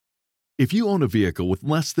If you own a vehicle with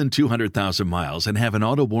less than 200,000 miles and have an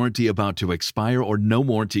auto warranty about to expire or no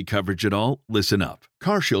warranty coverage at all, listen up.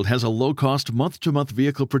 CarShield has a low-cost month-to-month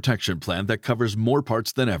vehicle protection plan that covers more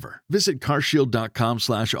parts than ever. Visit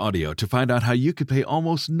carshield.com/audio to find out how you could pay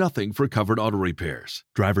almost nothing for covered auto repairs.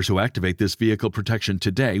 Drivers who activate this vehicle protection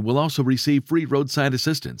today will also receive free roadside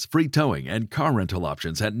assistance, free towing, and car rental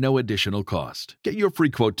options at no additional cost. Get your free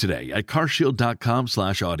quote today at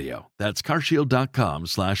carshield.com/audio. That's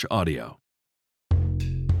carshield.com/audio.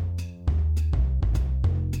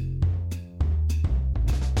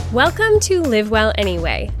 Welcome to Live Well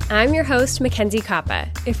Anyway. I'm your host, Mackenzie Koppa.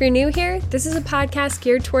 If you're new here, this is a podcast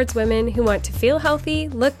geared towards women who want to feel healthy,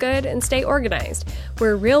 look good, and stay organized.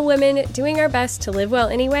 We're real women doing our best to live well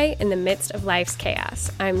anyway in the midst of life's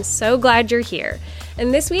chaos. I'm so glad you're here.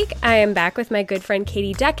 And this week, I am back with my good friend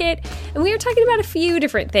Katie Deckett, and we are talking about a few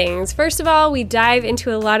different things. First of all, we dive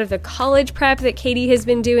into a lot of the college prep that Katie has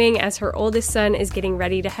been doing as her oldest son is getting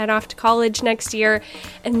ready to head off to college next year,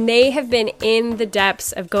 and they have been in the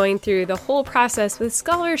depths of going through the whole process with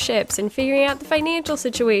scholarships and figuring out the financial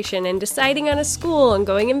situation and deciding on a school and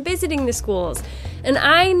going and visiting the schools. And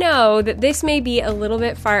I know that this may be a little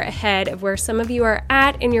bit far ahead of where some of you are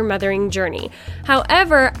at in your mothering journey.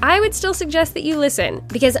 However, I would still suggest that you listen,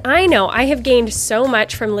 because I know I have gained so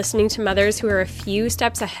much from listening to mothers who are a few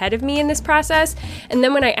steps ahead of me in this process. And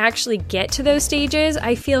then when I actually get to those stages,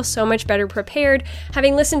 I feel so much better prepared,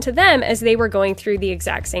 having listened to them as they were going through the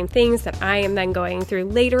exact same things that I am then going through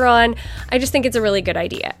later on. I just think it's a really good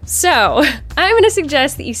idea. So I'm going to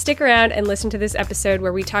suggest that you stick around and listen to this episode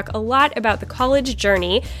where we talk a lot about the college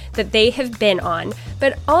journey that they have been on,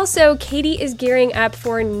 but also Katie is gearing up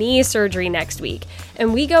for knee surgery next week.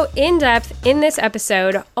 And we go in depth in this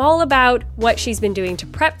episode all about what she's been doing to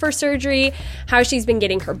prep for surgery, how she's been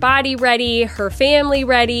getting her body ready, her family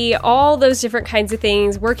ready, all those different kinds of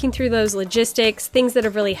things, working through those logistics, things that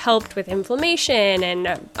have really helped with inflammation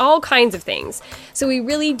and all kinds of things. So we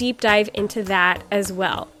really deep dive into that as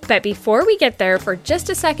well. But before we get there, for just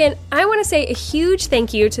a second, I want to say a huge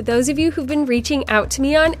thank you to those of you who've been reaching out to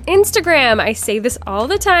me on Instagram. I say this all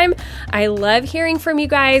the time. I love hearing from you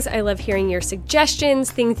guys. I love hearing your suggestions,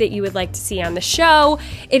 things that you would like to see on the show.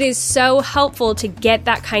 It is so helpful to get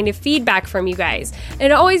that kind of feedback from you guys.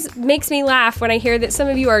 It always makes me laugh when I hear that some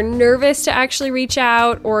of you are nervous to actually reach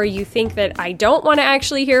out, or you think that I don't want to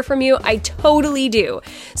actually hear from you. I totally do.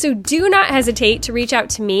 So do not hesitate to reach out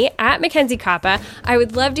to me at Mackenzie Koppa. I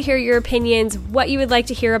would love to hear your opinions, what you would like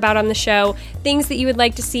to hear about on the show, things that you would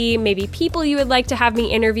like to see, maybe people you would like to have me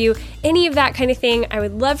interview, any of that kind of thing. I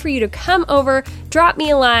would love for you to come over, drop me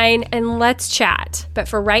a line, and let's chat. But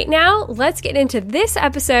for right now, let's get into this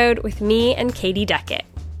episode with me and Katie Deckett.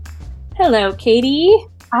 Hello, Katie.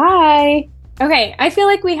 Hi. Okay, I feel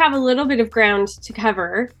like we have a little bit of ground to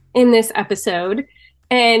cover in this episode.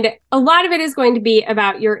 And a lot of it is going to be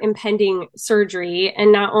about your impending surgery,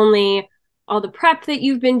 and not only all the prep that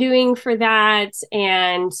you've been doing for that,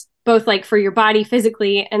 and both like for your body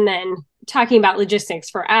physically, and then talking about logistics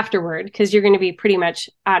for afterward, because you're going to be pretty much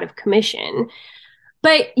out of commission.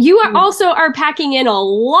 But you are also are packing in a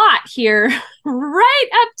lot here right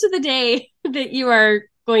up to the day that you are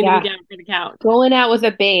going to be down for the count. Going out with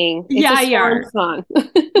a bang. It's you are. Song.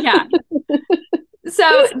 Yeah.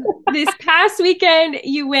 So this past weekend,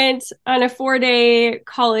 you went on a 4-day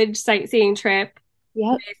college sightseeing trip.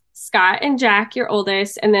 Yep. With Scott and Jack, your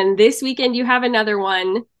oldest. And then this weekend you have another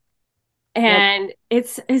one. And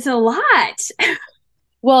it's a lot.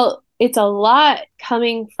 Well, it's a lot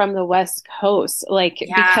coming from the West Coast.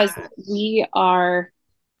 Because we are,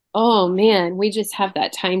 we just have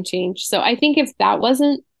that time change. So I think if that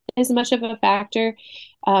wasn't as much of a factor,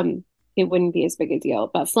 it wouldn't be as big a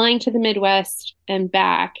deal. But flying to the Midwest and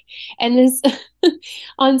back, and this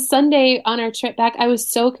on Sunday on our trip back, I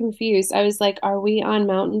was so confused. I was like, are we on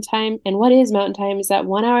mountain time? And what is mountain time? Is that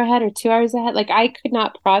 1 hour ahead or 2 hours ahead? Like, I could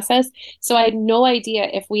not process. So I had no idea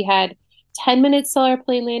if we had 10 minutes till our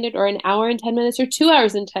plane landed, or an hour and 10 minutes, or 2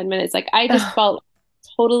 hours and 10 minutes. Like, I just felt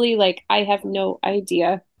totally like I have no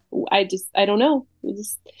idea. I don't know. We'll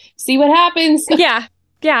just see what happens. Yeah.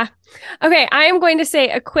 Okay. I am going to say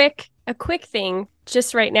a quick thing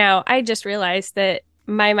just right now. I just realized that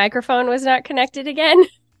my microphone was not connected again.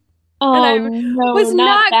 Oh, and I was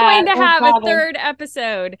not going to have a third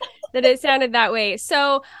episode that it sounded that way.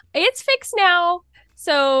 So it's fixed now.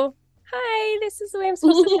 So hi, this is the way I'm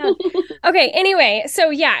supposed to sound. Okay. Anyway. So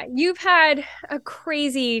yeah, you've had a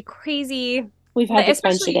crazy, we've had to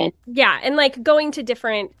crunch it in. Yeah. And like going to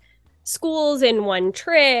different schools in one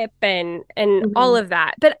trip and all of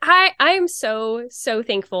that. But I am so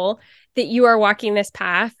thankful that you are walking this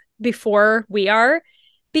path before we are.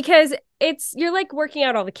 because you're like working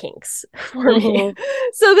out all the kinks for me.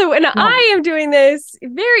 So that when I am doing this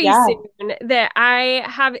very soon, that I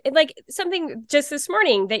have like something just this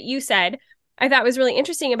morning that you said, I thought was really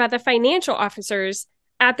interesting about the financial officers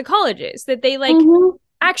at the colleges, that they like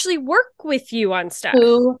actually work with you on stuff.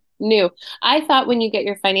 Who knew? I thought when you get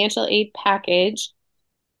your financial aid package,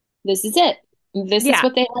 this is it. This is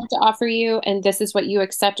what they have to offer you, and this is what you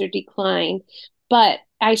accept or decline. But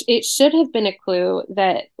it should have been a clue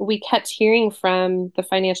that we kept hearing from the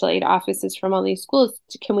financial aid offices from all these schools.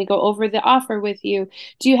 Can we go over the offer with you?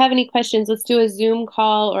 Do you have any questions? Let's do a Zoom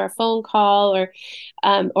call or a phone call or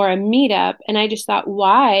a meetup. And I just thought,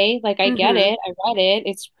 why? Like, I get it. I read it.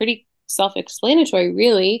 It's pretty self-explanatory,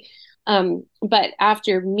 really. But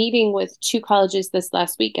after meeting with 2 colleges this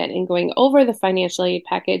last weekend and going over the financial aid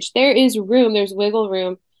package, there is room, there's wiggle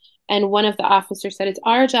room. And one of the officers said, it's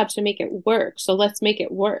our job to make it work. So let's make it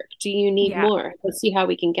work. Do you need more? Let's see how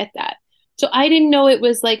we can get that. So I didn't know it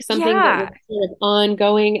was like something that was sort of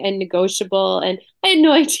ongoing and negotiable. And I had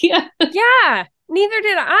no idea. Yeah, neither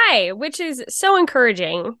did I, which is so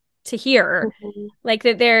encouraging to hear. Like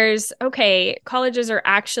that there's, colleges are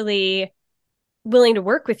actually willing to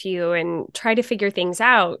work with you and try to figure things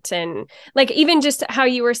out. And like, even just how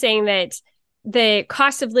you were saying that the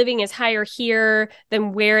cost of living is higher here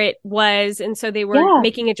than where it was. And so they were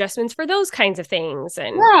making adjustments for those kinds of things.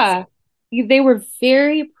 And they were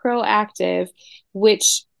very proactive,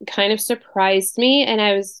 which kind of surprised me. And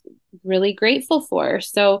I was really grateful for.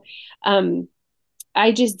 So,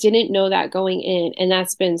 I just didn't know that going in. And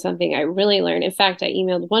that's been something I really learned. In fact, I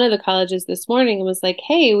emailed one of the colleges this morning and was like,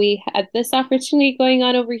 hey, we had this opportunity going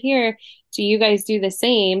on over here. Do you guys do the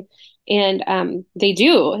same? And they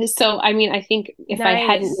do. So, I mean, I think if I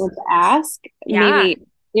hadn't known to ask, maybe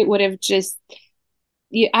it would have just,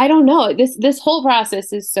 I don't know. This whole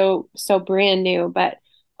process is so brand new. But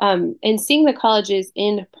and seeing the colleges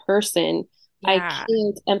in person, I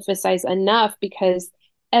can't emphasize enough, because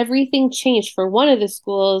everything changed for one of the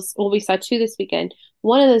schools. Well, we saw 2 this weekend.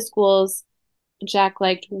 One of the schools Jack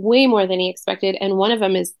liked way more than he expected, and one of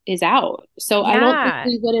them is out. So I don't think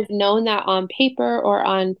we would have known that on paper or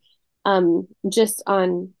on just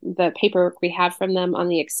on the paperwork we have from them on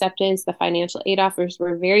the acceptance. The financial aid offers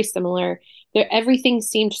were very similar. Everything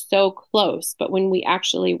seemed so close, but when we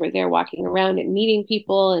actually were there walking around and meeting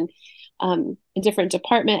people and different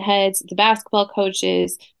department heads, the basketball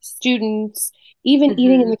coaches, students, even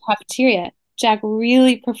eating in the cafeteria, Jack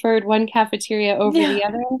really preferred one cafeteria over the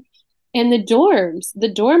other. And the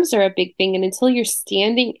dorms are a big thing. And until you're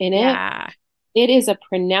standing in it, it is a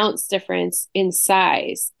pronounced difference in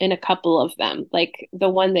size in a couple of them. Like the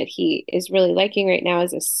one that he is really liking right now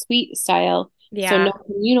is a suite style. So no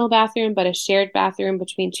communal bathroom, but a shared bathroom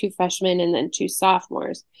between 2 freshmen and then 2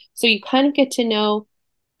 sophomores. So you kind of get to know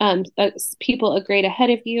people a grade ahead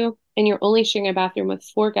of you, and you're only sharing a bathroom with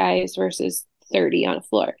 4 guys versus 30 on a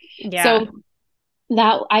floor. So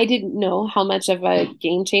that, I didn't know how much of a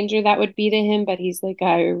game changer that would be to him, but he's like,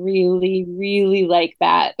 I really, really like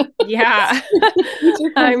that.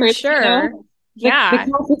 I'm sure. The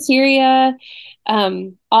cafeteria,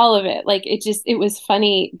 all of it. Like it was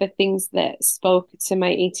funny, the things that spoke to my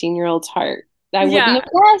 18-year-old's heart. I wouldn't have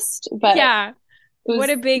guessed, but what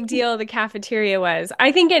a big deal the cafeteria was.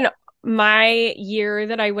 I think in my year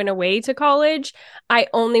that I went away to college, I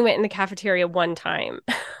only went in the cafeteria one time.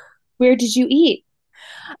 Where did you eat?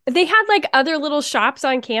 They had like other little shops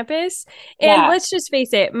on campus. And let's just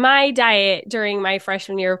face it, my diet during my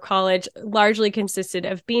freshman year of college largely consisted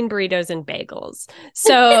of bean burritos and bagels.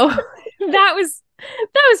 So that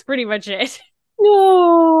was pretty much it.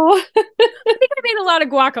 No. I think I made a lot of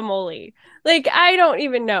guacamole. Like, I don't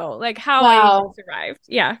even know like how I even survived.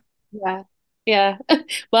 Yeah.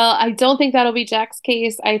 Well, I don't think that'll be Jack's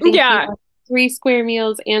case. I think 3 square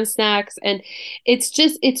meals and snacks. And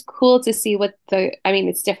it's cool to see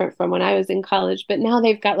it's different from when I was in college, but now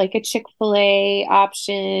they've got like a Chick-fil-A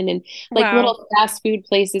option and like little fast food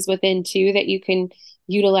places within too that you can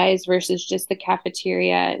utilize versus just the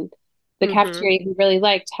cafeteria. And the cafeteria he really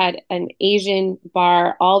liked had an Asian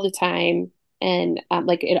bar all the time. And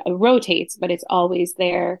like it rotates, but it's always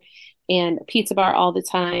there. And a pizza bar all the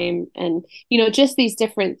time. And, just these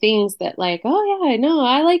different things that like, oh yeah, no,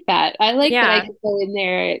 I like that. I like that I can go in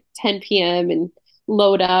there at 10 p.m. and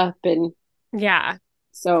load up. And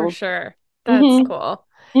so for sure. That's cool.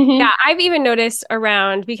 Yeah. I've even noticed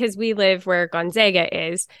around, because we live where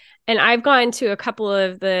Gonzaga is, and I've gone to a couple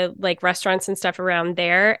of the like restaurants and stuff around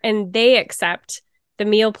there, and they accept the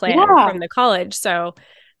meal plan from the college. So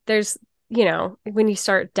there's, when you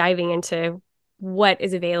start diving into what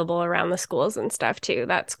is available around the schools and stuff too,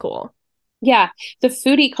 that's cool. Yeah. The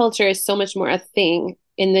foodie culture is so much more a thing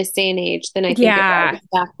in this day and age than I think it was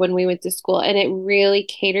back when we went to school. And it really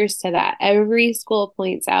caters to that. Every school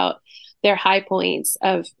points out their high points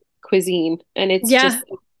of cuisine. And it's just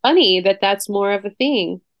funny that that's more of a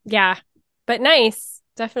thing. Yeah. But nice.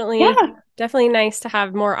 Definitely nice to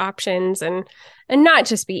have more options and not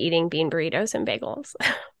just be eating bean burritos and bagels.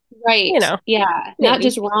 Right. You know. Yeah. Maybe. Not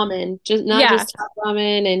just ramen, just top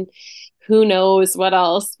ramen and who knows what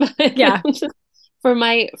else. But yeah. For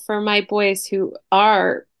my boys who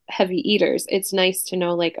are heavy eaters, it's nice to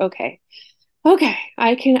know like, okay,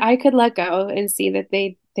 I could let go and see that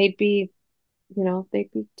they'd be, they'd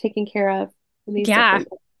be taken care of in these different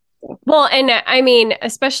ways. Well, and I mean,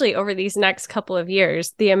 especially over these next couple of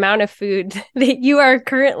years, the amount of food that you are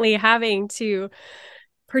currently having to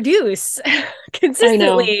produce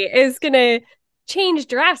consistently is going to change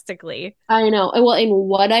drastically. I know. Well, and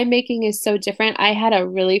what I'm making is so different. I had a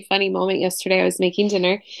really funny moment yesterday. I was making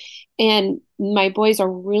dinner and my boys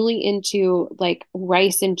are really into like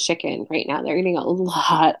rice and chicken right now. They're eating a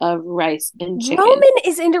lot of rice and chicken. Roman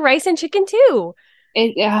is into rice and chicken too.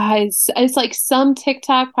 It's like some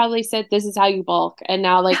TikTok probably said this is how you bulk, and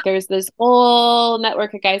now like there's this whole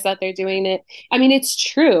network of guys out there doing it. I mean, it's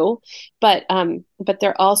true, but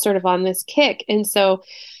they're all sort of on this kick, and so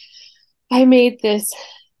I made this.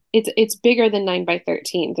 It's bigger than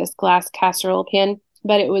 9x13, this glass casserole pan,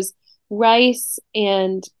 but it was rice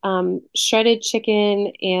and shredded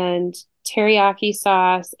chicken and teriyaki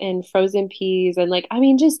sauce and frozen peas and like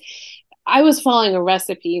I was following a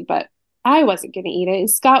recipe, but I wasn't going to eat it,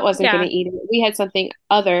 and Scott wasn't going to eat it. We had something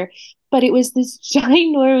other, but it was this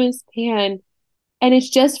ginormous pan, and it's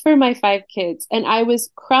just for my 5 kids. And I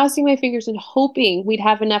was crossing my fingers and hoping we'd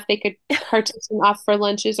have enough they could partition off for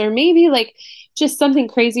lunches, or maybe like just something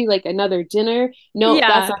crazy like another dinner. No,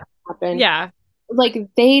 that's not going to happen. Yeah. Like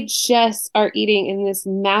they just are eating in this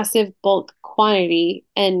massive bulk quantity.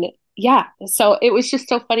 And so it was just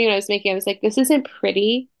so funny when I was making, I was like, this isn't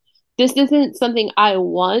pretty. This isn't something I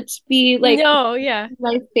want to be like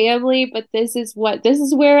my family, but this is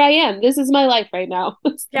where I am. This is my life right now.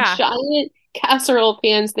 Giant casserole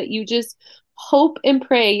pans that you just hope and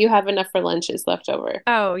pray you have enough for lunches left over.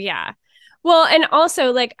 Oh, yeah. Well, and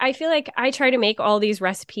also, like, I feel like I try to make all these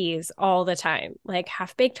recipes all the time, like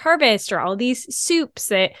half-baked harvest or all these soups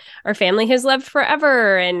that our family has loved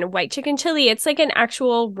forever and white chicken chili. It's like an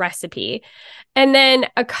actual recipe. And then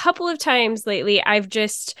a couple of times lately, I've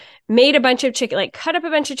just made a bunch of chicken, like cut up a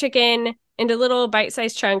bunch of chicken into little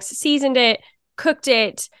bite-sized chunks, seasoned it, cooked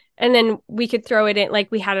it, and then we could throw it in,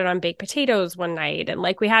 like we had it on baked potatoes one night, and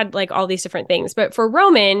like we had like all these different things. But for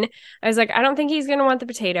Roman, I was like, I don't think he's going to want the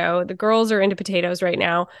potato. The girls are into potatoes right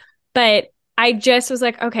now. But I just was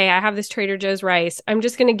like, okay, I have this Trader Joe's rice. I'm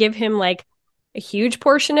just going to give him like a huge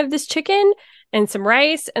portion of this chicken and some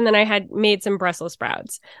rice. And then I had made some Brussels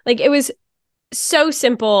sprouts. Like it was so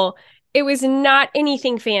simple. It was not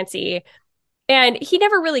anything fancy. And he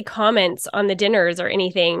never really comments on the dinners or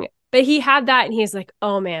anything. But he had that and he's like,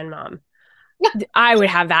 oh man, Mom, I would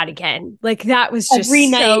have that again. Like that was just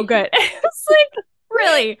so good. It's like,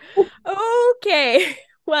 really? Okay.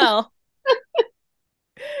 Well,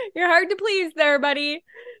 you're hard to please there, buddy.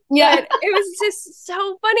 Yeah. But it was just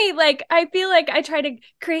so funny. Like, I feel like I try to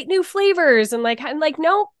create new flavors and I'm like,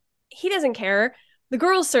 no, he doesn't care. The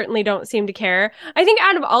girls certainly don't seem to care. I think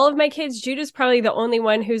out of all of my kids, Judah's probably the only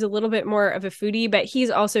one who's a little bit more of a foodie, but he's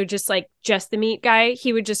also just the meat guy.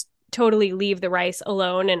 He would just totally leave the rice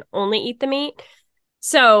alone and only eat the meat.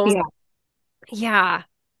 So, yeah.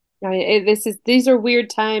 I mean, these are weird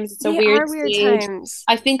times. It's a weird times.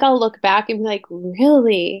 I think I'll look back and be like,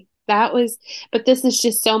 really? But this is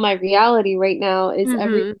just so my reality right now is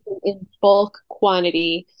everything in bulk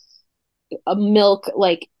quantity. Milk,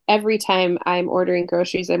 like every time I'm ordering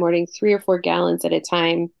groceries, I'm ordering 3 or 4 gallons at a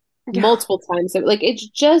time, multiple times. So, like, it's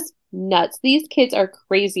just nuts. These kids are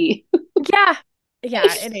crazy. Yeah,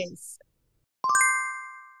 it is.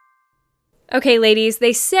 Okay, ladies,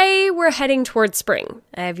 they say we're heading towards spring.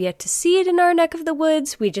 I have yet to see it in our neck of the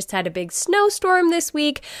woods. We just had a big snowstorm this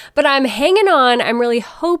week, but I'm hanging on. I'm really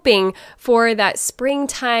hoping for that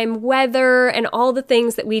springtime weather and all the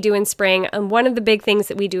things that we do in spring. And one of the big things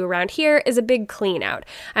that we do around here is a big clean out.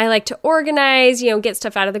 I like to organize, get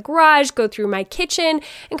stuff out of the garage, go through my kitchen,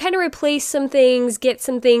 and kind of replace some things, get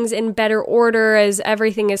some things in better order as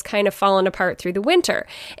everything is kind of fallen apart through the winter.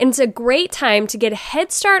 And it's a great time to get a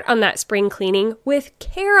head start on that spring cleaning with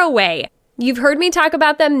Caraway. You've heard me talk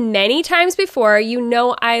about them many times before. You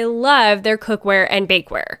know I love their cookware and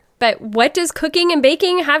bakeware. But what does cooking and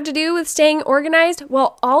baking have to do with staying organized?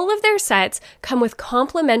 Well, all of their sets come with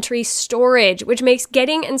complimentary storage, which makes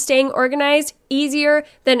getting and staying organized easier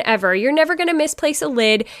than ever. You're never going to misplace a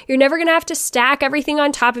lid. You're never going to have to stack everything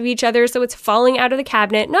on top of each other so it's falling out of the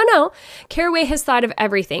cabinet. No. Caraway has thought of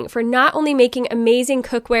everything for not only making amazing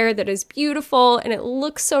cookware that is beautiful and it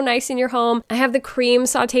looks so nice in your home. I have the cream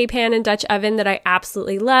saute pan and Dutch oven that I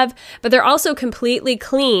absolutely love, but they're also completely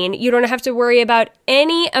clean. You don't have to worry about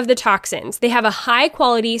any of the toxins. They have a high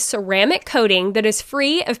quality ceramic coating that is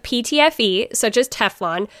free of PTFE, such as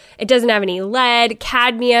Teflon. It doesn't have any lead,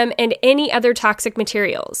 cadmium, and any other toxic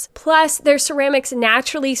materials. Plus, their ceramic's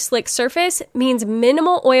naturally slick surface means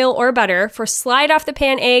minimal oil or butter for slide off the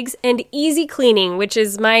pan eggs and easy cleaning, which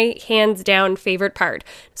is my hands down favorite part.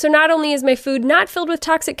 So not only is my food not filled with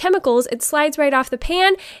toxic chemicals, it slides right off the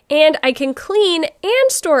pan and I can clean and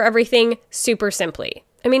store everything super simply.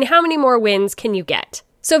 I mean, how many more wins can you get?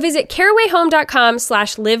 So visit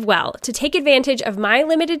carawayhome.com/livewell to take advantage of my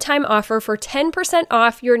limited time offer for 10%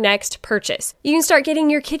 off your next purchase. You can start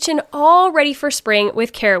getting your kitchen all ready for spring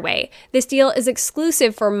with Caraway. This deal is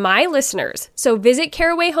exclusive for my listeners. So visit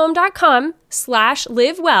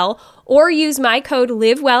carawayhome.com/livewell or use my code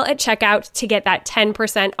livewell at checkout to get that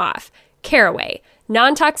 10% off. Caraway,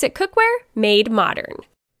 non-toxic cookware made modern.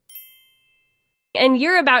 And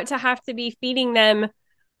you're about to have to be feeding them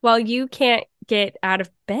while you can't get out of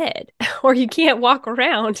bed or you can't walk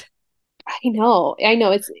around. I know.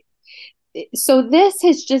 So this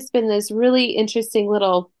has just been this really interesting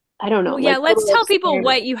little, I don't know. Well, yeah, let's tell people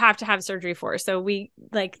what you have to have surgery for. So they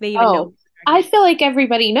even know. I feel like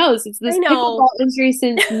everybody knows. It's this pickleball injury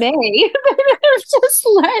since May.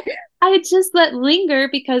 I just let linger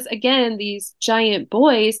because, again, these giant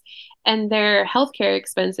boys and their healthcare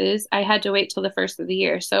expenses, I had to wait till the first of the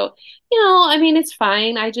year. So, I mean, it's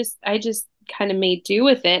fine. I just kind of made do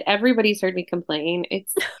with it. Everybody's heard me complain.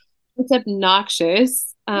 It's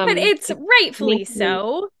obnoxious. But it's rightfully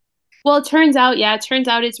so. Well, it turns out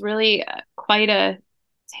it's really quite a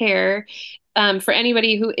tear. For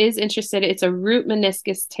anybody who is interested, it's a root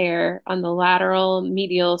meniscus tear on the lateral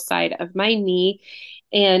medial side of my knee,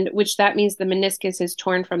 and which that means the meniscus is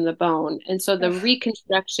torn from the bone. And so the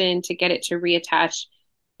reconstruction to get it to reattach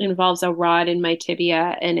involves a rod in my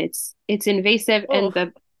tibia, and it's invasive. And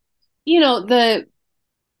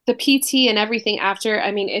the PT and everything after,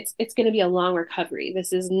 I mean, it's going to be a long recovery.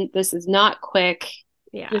 This is not quick.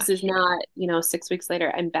 Yeah. This is not, 6 weeks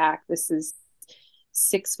later, I'm back. This is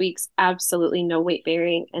 6 weeks, absolutely no weight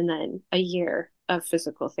bearing, and then a year of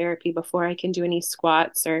physical therapy before I can do any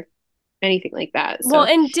squats or anything like that. Well,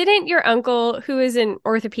 and didn't your uncle, who is an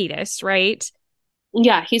orthopedist, right?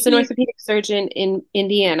 Yeah, he's an orthopedic surgeon in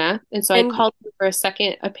Indiana. And so I called him for a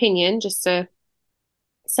second opinion just to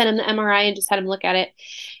send him the MRI and just had him look at it.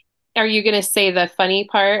 Are you going to say the funny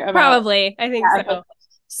part about? Probably. I think so.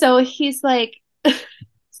 So he's like,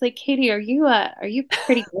 Katie, are you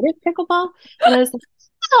pretty good at pickleball? And I was like,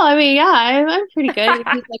 oh, I mean, yeah, I'm pretty good. And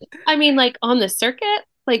he's like, I mean, like on the circuit,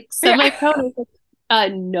 like semi-pro. And I was like,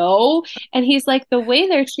 no. And he's like, the way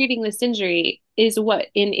they're treating this injury is what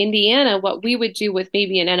in Indiana, what we would do with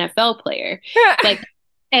maybe an NFL player. Like,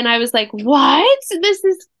 and I was like, what? This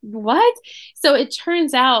is what? So it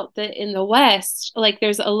turns out that in the West, like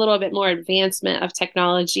there's a little bit more advancement of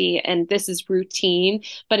technology and this is routine.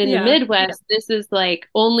 But in the Midwest, this is like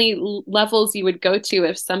only levels you would go to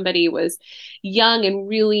if somebody was young and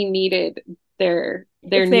really needed their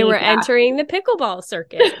if they were entering the pickleball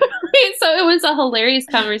circuit. So it was a hilarious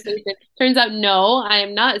conversation. Turns out, no, I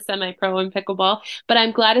am not semi-pro in pickleball, but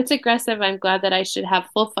I'm glad it's aggressive. I'm glad that I should have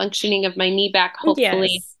full functioning of my knee back,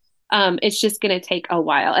 hopefully. Yes. It's just going to take a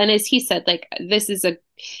while. And as he said, like, this is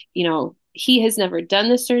he has never done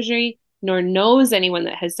the surgery, nor knows anyone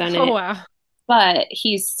that has done it. Oh, wow. But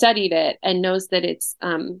he's studied it and knows that it's,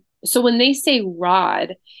 so when they say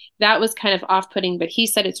rod, that was kind of off-putting, but he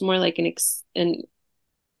said it's more like an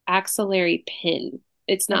axillary pin.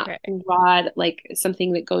 It's not rod, like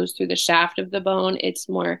something that goes through the shaft of the bone. It's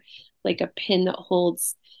more like a pin that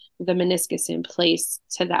holds the meniscus in place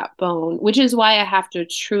to that bone, which is why I have to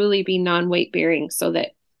truly be non-weight bearing so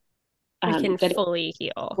that it can fully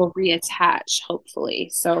heal. Will reattach, hopefully.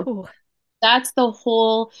 So that's the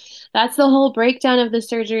whole breakdown of the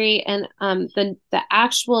surgery, and the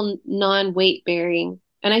actual non-weight bearing.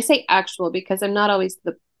 And I say actual because I'm not always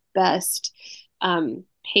the best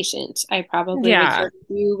patient. I probably would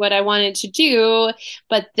do what I wanted to do,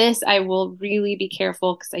 but this I will really be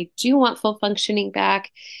careful because I do want full functioning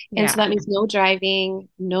back. And so that means no driving,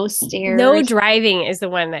 no stairs. No driving is the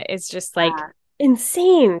one that is just like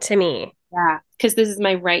insane to me. Yeah, because this is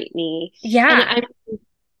my right knee. Yeah. And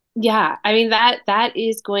Yeah, I mean that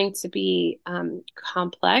is going to be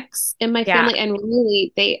complex in my Yeah. family, and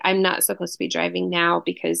really I'm not supposed to be driving now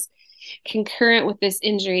because concurrent with this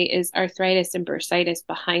injury is arthritis and bursitis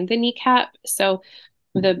behind the kneecap. So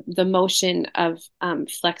the motion of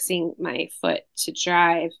flexing my foot to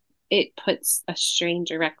drive, it puts a strain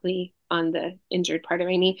directly on the injured part of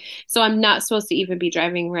my knee. So I'm not supposed to even be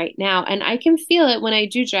driving right now. And I can feel it when I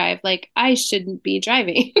do drive, like I shouldn't be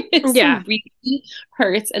driving. It Yeah. really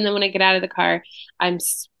hurts. And then when I get out of the car, I'm,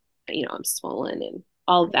 I'm swollen and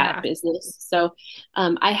all of that Yeah. business. So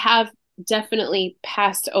I have definitely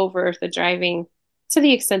passed over the driving to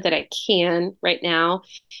the extent that I can right now.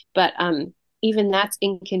 But even that's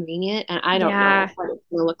inconvenient. And I don't know Yeah. what it's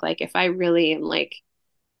going to look like if I really am like,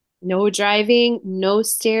 no driving, no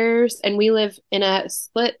stairs. And we live in a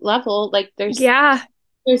split level. Like Yeah.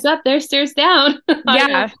 there's up, there's stairs down. I live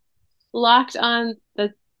Yeah. locked on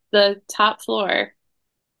the top floor.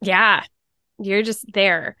 Yeah. You're just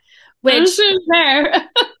there, I'm which sure it's there.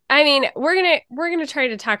 I mean, we're gonna try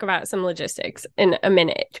to talk about some logistics in a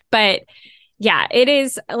minute, but yeah, it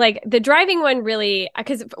is like the driving one really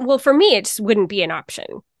because well, for me, it just wouldn't be an option.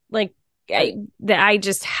 Like that I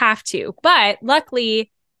just have to. But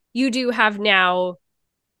luckily, you do have now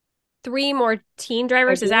three more teen I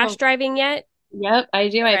drivers. Is Ash do. driving yet? Yep, I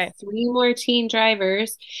do. I have Okay. 3 more teen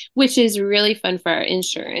drivers, which is really fun for our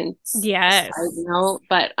insurance side Yes. note.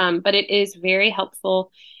 But it is very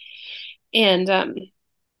helpful. And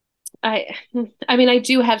I I mean I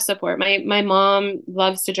do have support. My mom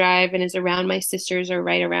loves to drive and is around. My sisters are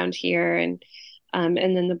right around here, and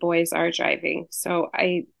then the boys are driving. So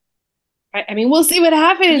I mean we'll see what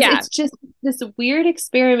happens. Yeah. It's just this weird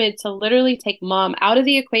experiment to literally take mom out of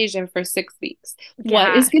the equation for 6 weeks.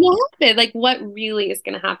 What is Yeah. going to happen? Like what really is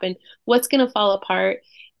going to happen? What's going to fall apart?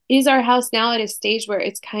 Is our house now at a stage where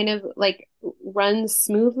it's kind of like runs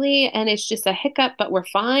smoothly and it's just a hiccup, but we're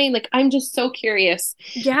fine? Like I'm just so curious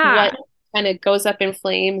Yeah. what kind of goes up in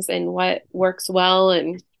flames and what works well.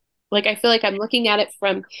 And like I feel like I'm looking at it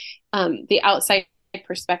from the outside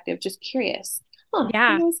perspective, just curious. Huh, I Yeah.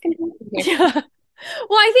 wonder what's going to happen here. Yeah.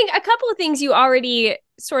 Well, I think a couple of things you already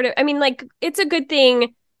sort of, I mean, like, it's a good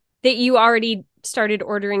thing that you already started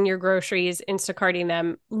ordering your groceries, Instacarting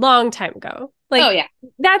them long time ago. Oh Like, yeah.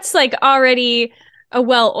 that's like already a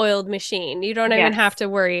well-oiled machine. You don't even have Yes. to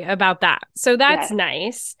worry about that. So that's Yes.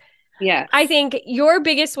 nice. I Yes. think your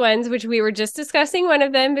biggest ones, which we were just discussing one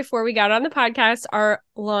of them before we got on the podcast, are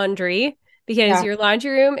laundry because Yeah. your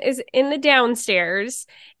laundry room is in the downstairs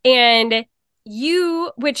and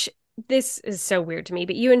which this is so weird to me,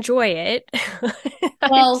 but you enjoy it. I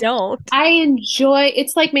Well, don't.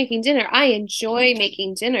 it's like making dinner. I enjoy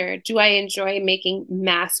making dinner. Do I enjoy making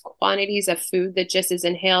mass quantities of food that just is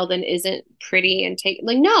inhaled and isn't pretty and take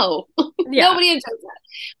like no. Yeah. Nobody enjoys that.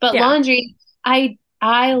 But Yeah. laundry, I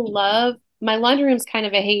love my laundry room's kind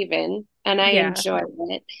of a haven and I Yeah. enjoy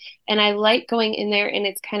it. And I like going in there and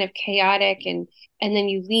it's kind of chaotic and then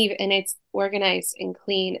you leave and it's organized and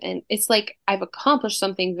clean and it's like I've accomplished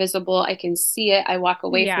something visible. I can see it. I walk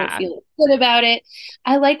away from it Yeah. feeling good about it.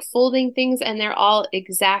 I like folding things and they're all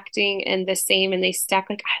exacting and the same and they stack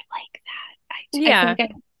like I like that. Yeah. I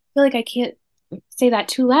feel like I can't say that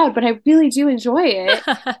too loud, but I really do enjoy it.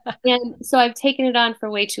 And so I've taken it on for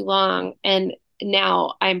way too long and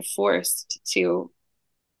now I'm forced to,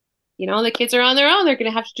 the kids are on their own. They're going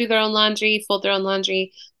to have to do their own laundry, fold their own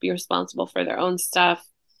laundry, be responsible for their own stuff.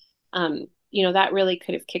 That really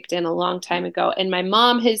could have kicked in a long time ago. And my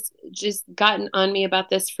mom has just gotten on me about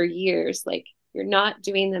this for years. Like, you're not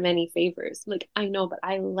doing them any favors. I'm like, I know, but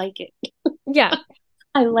I like it. Yeah.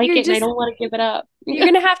 I like You're it and I just don't want to give it up. you're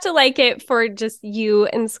gonna have to like it for just you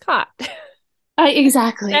and Scott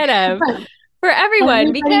Exactly. instead of Right. for everyone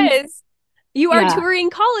Everybody, because you are yeah. touring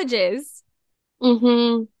colleges. I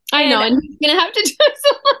know. And And he's going to have to do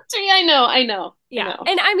some laundry. I know. yeah.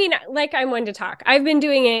 And I mean, like I'm one to talk. I've been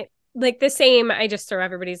doing it like the same. I just throw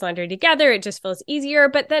everybody's laundry together. It just feels easier.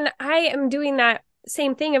 But then I am doing that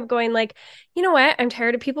same thing of going like, you know what? I'm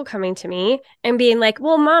tired of people coming to me and being like,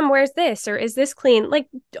 well, mom, where's this? Or is this clean? Like,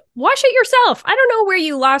 wash it yourself. I don't know where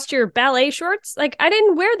you lost your ballet shorts. Like, I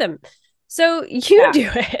didn't wear them. So you Yeah. do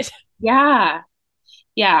it. Yeah.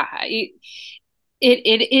 Yeah.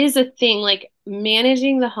 It is a thing. Like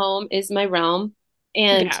managing the home is my realm.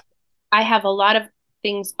 And Yeah. I have a lot of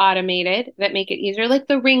things automated that make it easier, like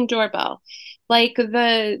the Ring doorbell, like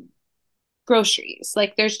the groceries.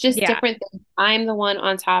 Like there's just Yeah. different things I'm the one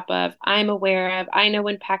on top of, I'm aware of. I know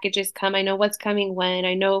when packages come, I know what's coming when,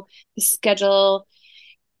 I know the schedule.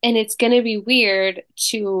 And it's going to be weird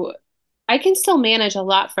I can still manage a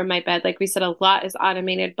lot from my bed. Like we said, a lot is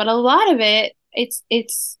automated, but a lot of it,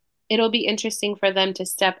 it's it'll be interesting for them to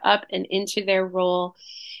step up and into their role.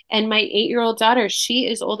 And my 8-year-old daughter, she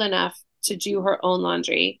is old enough to do her own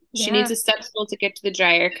laundry. She needs a step stool to get to the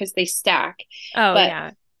dryer because they stack. Oh, but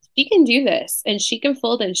yeah. she can do this, and she can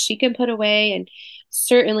fold and she can put away. And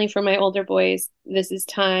certainly for my older boys, this is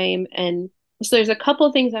time. And so there's a couple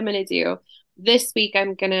of things I'm going to do this week.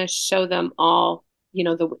 I'm going to show them all,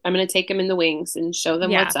 I'm going to take them in the wings and show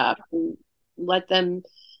them what's up and let them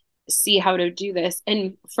see how to do this.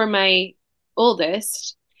 And for my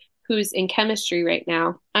oldest, who's in chemistry right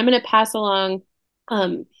now, I'm going to pass along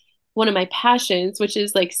one of my passions, which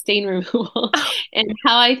is like stain removal and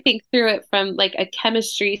how I think through it from like a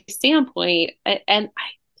chemistry standpoint. And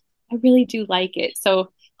I really do like it.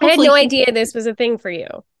 So I had no idea this was a thing for you.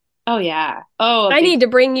 Oh, yeah. Oh, I need to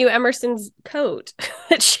bring you Emerson's coat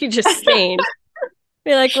that she just stained.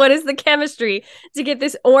 Be like, what is the chemistry to get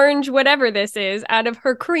this orange, whatever this is, out of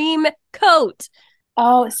her cream coat?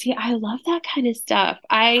 Oh, see, I love that kind of stuff.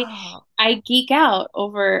 I geek out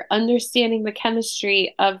over understanding the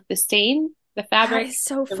chemistry of the stain, the fabric, that is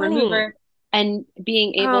so the funny. remover, and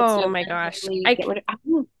being able to. Oh my gosh!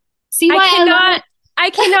 I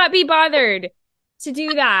cannot be bothered to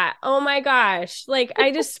do that. Oh my gosh! Like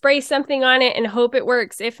I just spray something on it and hope it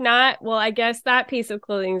works. If not, well, I guess that piece of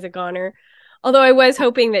clothing is a goner. Although I was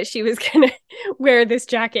hoping that she was gonna wear this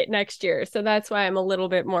jacket next year, so that's why I'm a little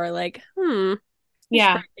bit more like,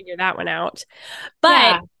 yeah, figure that one out.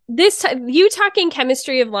 But this you talking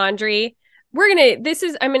chemistry of laundry, I'm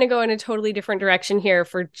gonna go in a totally different direction here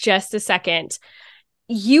for just a second.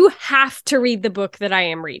 You have to read the book that I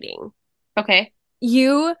am reading. Okay.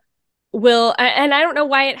 You will, and I don't know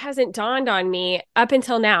why it hasn't dawned on me up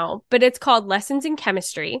until now, but it's called Lessons in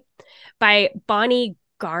Chemistry by Bonnie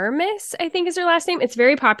Garmis, I think is her last name. It's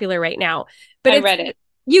very popular right now. But I read it.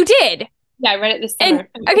 You did? Yeah, I read it this summer.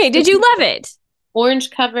 Okay, did you love it?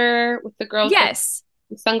 Orange cover with the girls. Yes.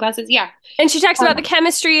 With sunglasses. Yeah. And she talks about the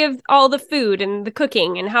chemistry of all the food and the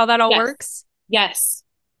cooking and how that all works. Yes.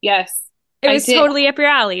 Yes. It was totally up your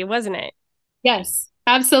alley, wasn't it? Yes,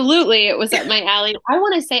 absolutely. It was up my alley. I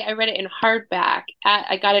want to say I read it in hardback.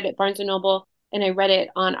 I got it at Barnes & Noble, and I read it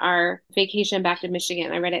on our vacation back to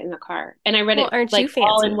Michigan. I read it in the car. And I read it like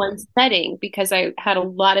all in one setting because I had a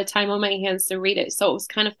lot of time on my hands to read it. So it was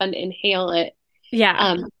kind of fun to inhale it.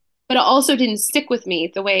 Yeah. But it also didn't stick with me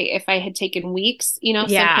the way if I had taken weeks,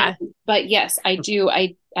 Yeah. But yes, I do.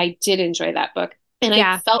 I did enjoy that book. And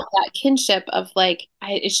I felt that kinship of like,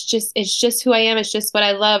 it's just who I am. It's just what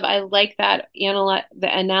I love. I like that the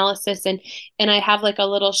analysis, and I have like a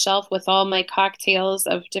little shelf with all my cocktails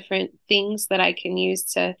of different things that I can use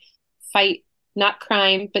to fight, not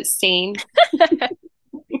crime, but stain.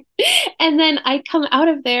 And then I come out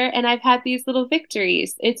of there and I've had these little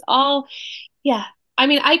victories. It's all, yeah. I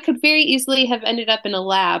mean, I could very easily have ended up in a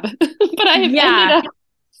lab, but I have ended up.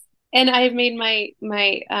 And I've made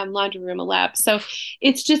my laundry room a lab. So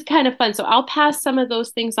it's just kind of fun. So I'll pass some of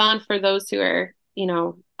those things on for those who are,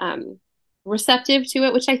 receptive to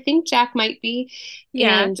it, which I think Jack might be.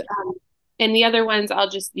 Yeah. And the other ones, I'll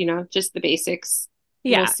just, just the basics.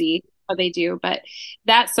 Yeah. We'll see how they do. But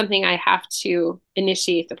that's something I have to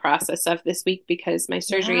initiate the process of this week because my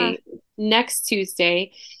surgery next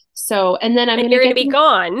Tuesday. So, and then you're going to be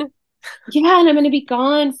gone. Yeah. And I'm going to be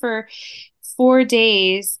gone for 4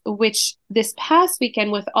 days, which this past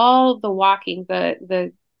weekend with all the walking,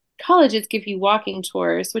 the colleges give you walking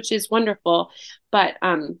tours, which is wonderful, but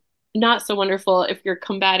not so wonderful if you're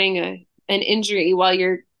combating an injury while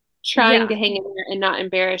you're trying to hang in there and not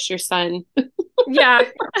embarrass your son. Yeah.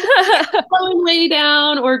 Going way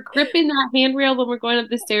down or gripping that handrail when we're going up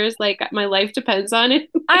the stairs like my life depends on it.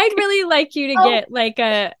 I'd really like you to get like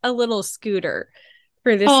a little scooter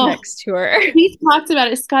for this next tour. We talked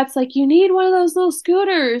about it. Scott's like, you need one of those little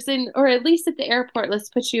scooters, or at least at the airport, let's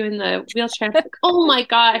put you in the wheelchair. Like, oh my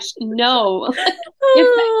gosh, no. If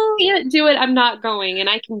I can't do it, I'm not going, and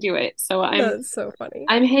I can do it. So that's so funny.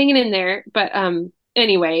 I'm hanging in there. But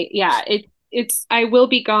anyway, yeah, it's I will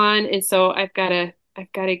be gone, and so I've got to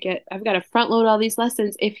front load all these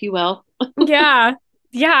lessons, if you will.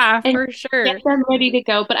 Yeah, for sure. Get them ready to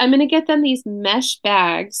go. But I'm going to get them these mesh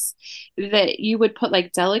bags that you would put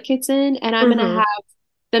like delicates in. And I'm going to have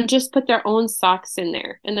them just put their own socks in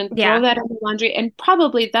there and then throw that in the laundry. And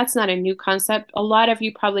probably that's not a new concept. A lot of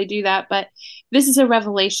you probably do that. But this is a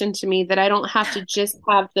revelation to me that I don't have to just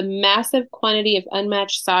have the massive quantity of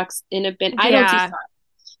unmatched socks in a bin. I don't do socks.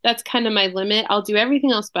 That's kind of my limit. I'll do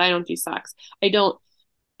everything else, but I don't do socks. I don't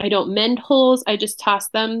mend holes. I just toss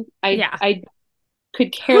them. I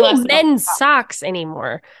could care less. Who mends socks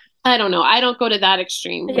anymore? I don't know. I don't go to that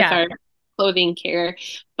extreme with our clothing care,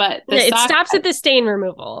 but the it socks, stops at the stain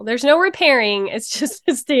removal. There's no repairing. It's just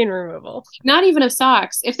the stain removal. not even of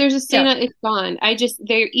socks. If there's a stain, Yep. it's gone.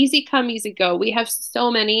 They're easy come, easy go. We have so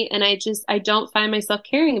many, and I don't find myself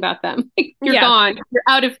caring about them. You're gone. You're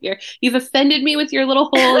out of here. You've offended me with your little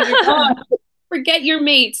hole. You're gone. Forget your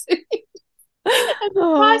mates. I'm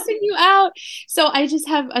tossing you out. So I just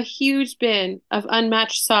have a huge bin of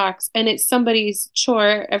unmatched socks, and it's somebody's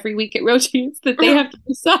chore every week it rotates that they have to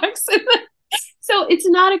do socks. So it's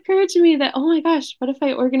not occurred to me that, oh my gosh, what if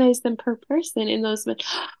I organize them per person in those?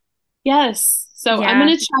 Yes. So I'm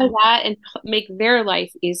going to try that and make their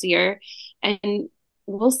life easier. And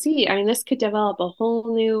we'll see. I mean, this could develop a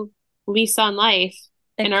whole new lease on life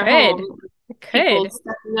in our home. It People could.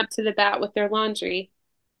 stepping up to the bat with their laundry.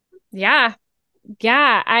 Yeah.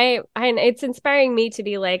 Yeah, and it's inspiring me to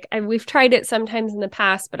be like, we've tried it sometimes in the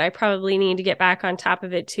past, but I probably need to get back on top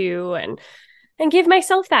of it too, and give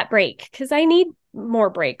myself that break, because I need more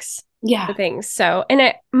breaks for things. So,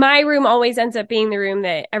 and my room always ends up being the room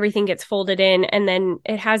that everything gets folded in, and then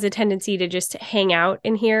it has a tendency to just hang out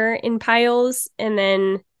in here in piles, and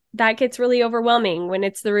then that gets really overwhelming when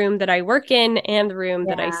it's the room that I work in, and the room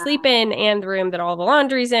that I sleep in, and the room that all the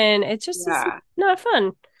laundry's in. It's just it's not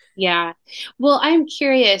fun. Yeah. Well, I'm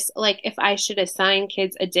curious, like, if I should assign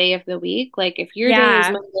kids a day of the week, like if your day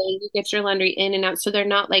is Monday, you get your laundry in and out, so they're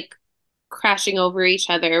not like crashing over each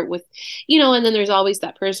other with, and then there's always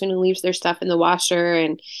that person who leaves their stuff in the washer.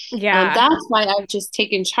 And that's why I've just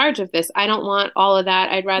taken charge of this. I don't want all of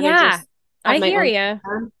that. I'd rather just have my hear own you.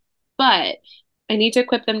 time. But I need to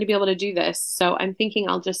equip them to be able to do this. So I'm thinking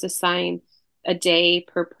I'll just assign a day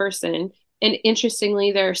per person. And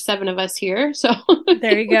interestingly, there are 7 of us here. So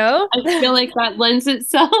there you go. I feel like that lends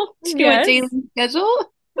itself to a daily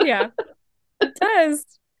schedule. Yeah, it does.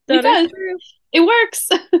 It does. True. It works.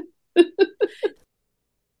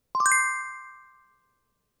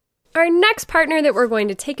 Our next partner that we're going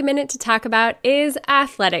to take a minute to talk about is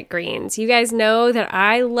Athletic Greens. You guys know that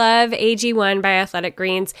I love AG1 by Athletic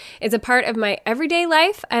Greens. It's a part of my everyday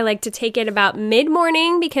life. I like to take it about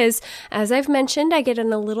mid-morning because, as I've mentioned, I get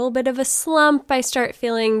in a little bit of a slump. I start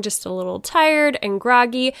feeling just a little tired and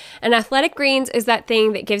groggy, and Athletic Greens is that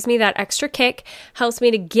thing that gives me that extra kick, helps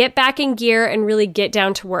me to get back in gear and really get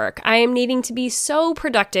down to work. I am needing to be so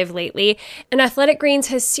productive lately, and Athletic Greens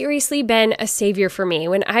has seriously been a savior for me.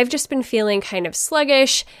 When I've just been feeling kind of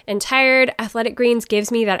sluggish and tired, Athletic Greens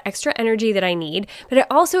gives me that extra energy that I need, but it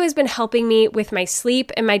also has been helping me with my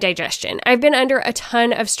sleep and my digestion. I've been under a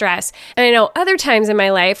ton of stress, and I know other times in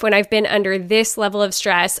my life when I've been under this level of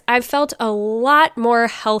stress, I've felt a lot more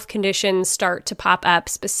health conditions start to pop up,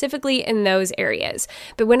 specifically in those areas.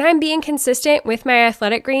 But when I'm being consistent with my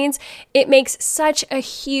Athletic Greens, it makes such a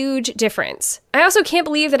huge difference. I also can't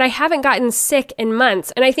believe that I haven't gotten sick in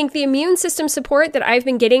months, and I think the immune system support that I've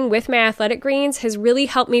been getting with my Athletic Greens has really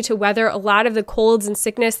helped me to weather a lot of the colds and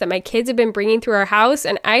sickness that my kids have been bringing through our house,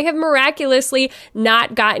 and I have miraculously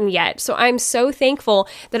not gotten yet. So I'm so thankful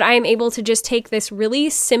that I am able to just take this really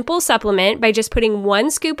simple supplement by just putting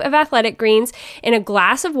 1 scoop of Athletic Greens in a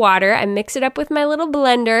glass of water. I mix it up with my little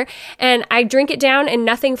blender, and I drink it down in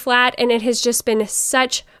nothing flat, and it has just been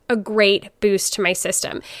such a great boost to my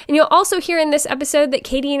system. And you'll also hear in this episode that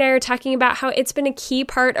Katie and I are talking about how it's been a key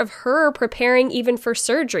part of her preparing even for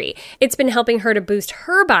surgery. It's been helping her to boost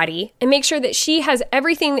her body and make sure that she has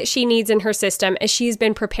everything that she needs in her system as she's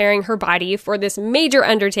been preparing her body for this major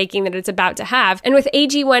undertaking that it's about to have. And with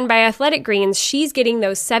AG1 by Athletic Greens, she's getting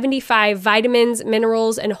those 75 vitamins,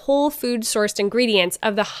 minerals, and whole food sourced ingredients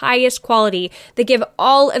of the highest quality that give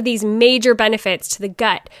all of these major benefits to the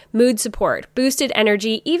gut, mood support, boosted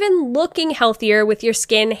energy, even looking healthier with your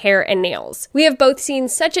skin, hair, and nails. We have both seen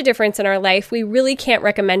such a difference in our life, we really can't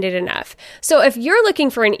recommend it enough. So if you're looking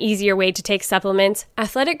for an easier way to take supplements,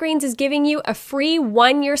 Athletic Greens is giving you a free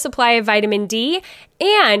 1-year supply of vitamin D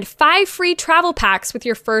and 5 free travel packs with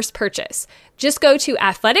your first purchase. Just go to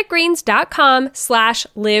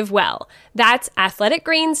athleticgreens.com/livewell. That's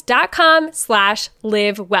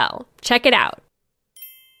athleticgreens.com/livewell. Check it out.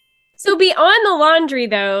 So beyond the laundry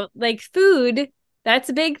though, like food, that's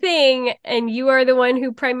a big thing, and you are the one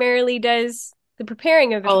who primarily does the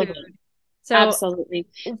preparing of the food. So absolutely.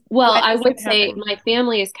 Well, I would say my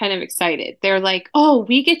family is kind of excited. They're like, "Oh,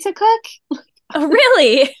 we get to cook?" Oh,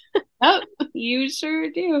 really? Oh, you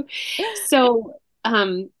sure do. So,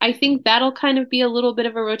 I think that'll kind of be a little bit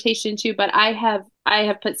of a rotation too, but I have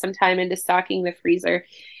put some time into stocking the freezer.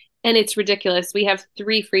 And it's ridiculous. We have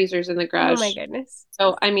 3 freezers in the garage. Oh my goodness.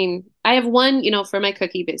 So, I mean, I have one, for my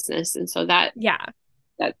cookie business. And so that's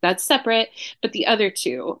separate, but the other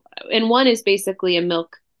 2, and one is basically a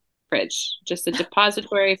milk fridge, just a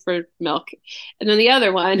depository for milk. And then the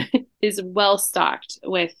other one is well stocked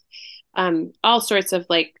with all sorts of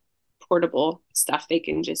like portable stuff they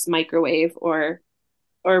can just microwave, or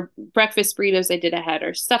breakfast burritos I did ahead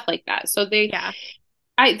or stuff like that. So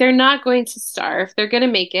they're not going to starve. They're going to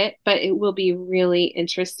make it, but it will be really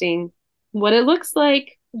interesting what it looks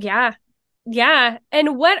like. Yeah. Yeah.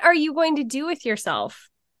 And what are you going to do with yourself?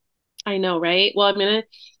 I know, right? Well,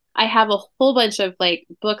 I have a whole bunch of like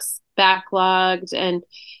books backlogged, and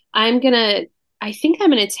I think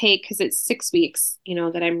I'm going to take, cause it's 6 weeks,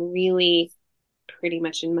 that I'm really pretty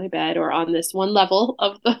much in my bed or on this one level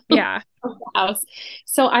of the, of the house.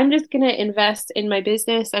 So I'm just going to invest in my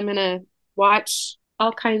business. I'm going to watch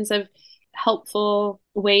all kinds of helpful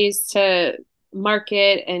ways to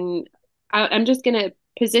market, and I'm just going to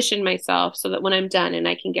position myself so that when I'm done and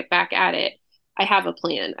I can get back at it, I have a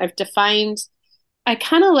plan. I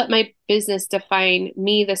kind of let my business define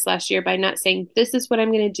me this last year by not saying, this is what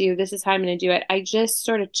I'm going to do, this is how I'm going to do it. I just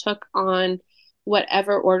sort of took on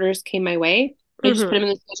whatever orders came my way. I just put them in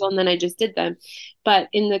the schedule and then I just did them. But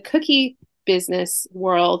in the cookie business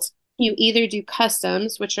world, you either do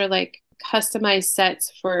customs, which are like customized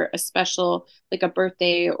sets for a special, like a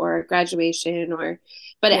birthday or a graduation,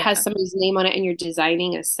 but it has somebody's name on it and you're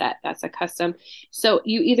designing a set. That's a custom. So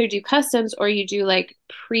you either do customs or you do like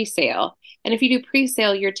pre-sale. And if you do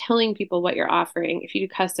pre-sale, you're telling people what you're offering. If you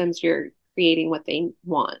do customs, you're creating what they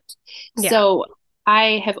want. Yeah. So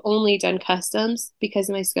I have only done customs because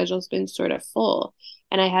my schedule's been sort of full,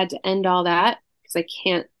 and I had to end all that because I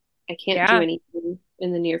can't do anything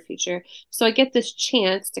in the near future. So I get this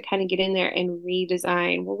chance to kind of get in there and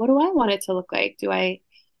redesign. Well, what do I want it to look like? Do I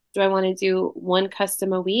want to do one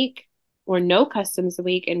custom a week or no customs a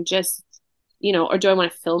week, and just, or do I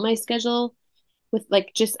want to fill my schedule with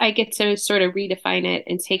I get to sort of redefine it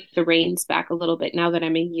and take the reins back a little bit now that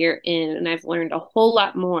I'm a year in and I've learned a whole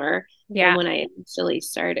lot more than when I initially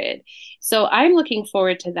started. So I'm looking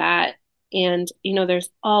forward to that. And, there's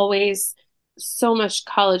always so much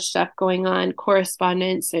college stuff going on,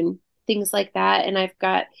 correspondence and things like that. And I've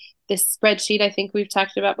got this spreadsheet I think we've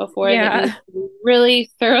talked about before that needs to be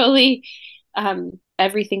really thoroughly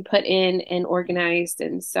everything put in and organized.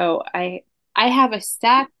 And so I have a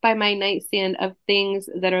stack by my nightstand of things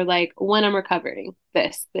that are like, when I'm recovering,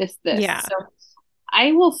 this. Yeah. So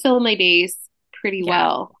I will fill my days pretty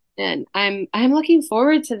well. And I'm looking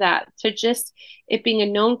forward to that, to just it being a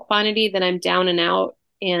known quantity that I'm down and out.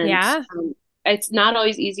 And it's not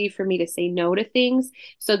always easy for me to say no to things.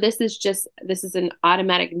 So this is an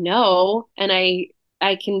automatic no. And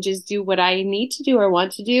I can just do what I need to do or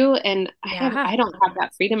want to do. And I don't have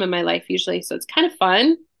that freedom in my life usually. So it's kind of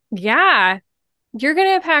fun. Yeah. You're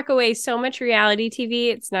going to pack away so much reality TV.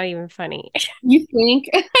 It's not even funny. You think?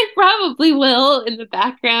 I probably will in the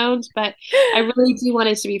background, but I really do want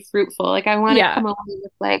it to be fruitful. Like I want to come away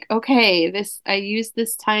with like, okay, I used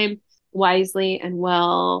this time wisely and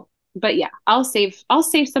well. But yeah, I'll save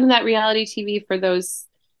some of that reality TV for those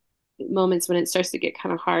moments when it starts to get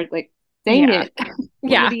kind of hard. Like, dang it.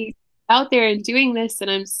 Somebody's out there and doing this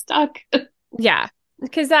and I'm stuck. Yeah.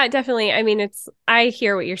 Because that definitely, I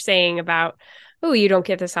hear what you're saying about, oh, you don't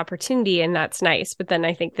get this opportunity and that's nice. But then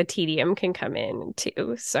I think the tedium can come in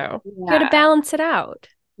too. So you got to balance it out.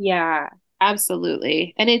 Yeah,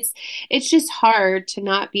 absolutely. And it's just hard to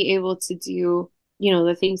not be able to do,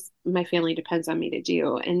 the things my family depends on me to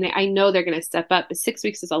do. And I know they're going to step up, but 6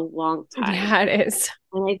 weeks is a long time. Yeah, it is.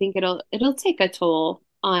 And I think it'll take a toll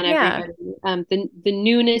on everybody. The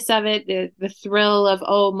newness of it, the thrill of,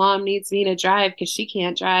 oh, mom needs me to drive because she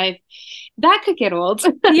can't drive. That could get old.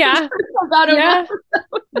 Yeah.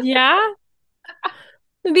 Yeah.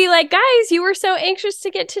 It'd be like, guys, you were so anxious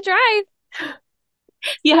to get to drive.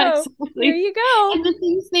 Yeah, so, exactly. There you go. And the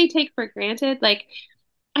things they take for granted, like,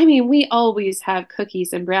 we always have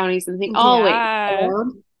cookies and brownies and things. Always.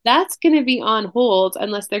 That's going to be on hold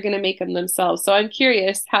unless they're going to make them themselves. So I'm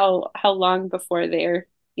curious how long before they're,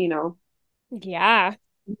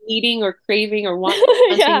 needing or craving or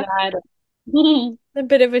wanting that. A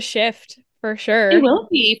bit of a shift for sure. It will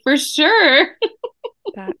be for sure.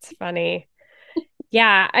 That's funny.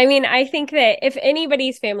 Yeah. I think that if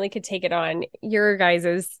anybody's family could take it on, your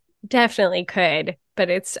guys's definitely could. But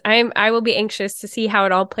I will be anxious to see how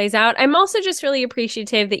it all plays out. I'm also just really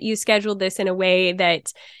appreciative that you scheduled this in a way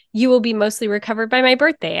that you will be mostly recovered by my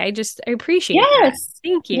birthday. I appreciate that.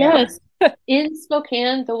 Thank you. Yes. In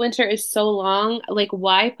Spokane, the winter is so long. Like,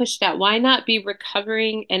 why push that? Why not be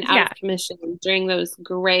recovering and out of commission during those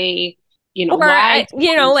gray,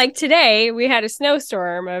 like today we had a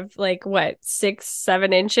snowstorm of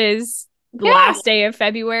 6-7 inches the last day of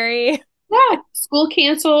February. Yeah, school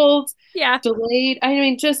canceled, Yeah. delayed. I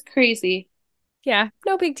mean, just crazy. Yeah.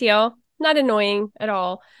 No big deal. Not annoying at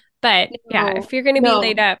all. But yeah, No, if you're going to be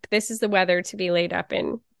laid no, up, this is the weather to be laid up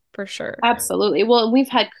in for sure. absolutely. Well, and we've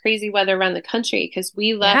had crazy weather around the country because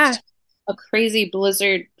we Yeah. left a crazy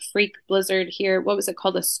blizzard, freak blizzard here. What was it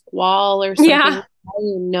called? A squall or something? Yeah. I don't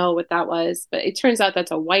even know what that was, but it turns out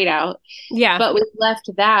that's a whiteout. Yeah. But we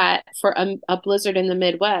left that for a blizzard in the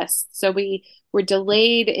Midwest. So we were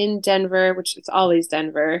delayed in Denver, which is always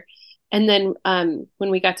Denver. And then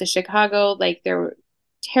when we got to Chicago, like there were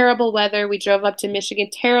terrible weather. We drove up to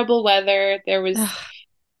Michigan, terrible weather. There was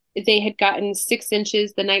Ugh, they had gotten 6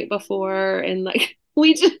 inches the night before, and like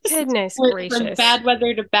we just goodness went from gracious. bad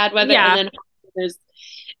weather to bad weather, and Yeah. then there's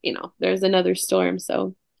there's another storm.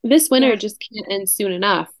 So this winter Yeah. just can't end soon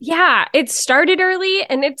enough. Yeah. It started early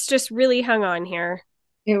and it's just really hung on here.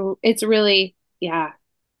 It's really, yeah,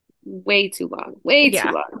 way too long, way too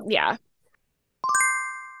Yeah. long. Yeah.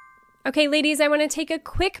 Okay, ladies, I want to take a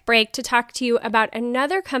quick break to talk to you about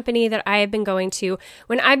another company that I have been going to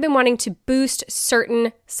when I've been wanting to boost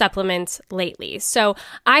certain supplements lately. So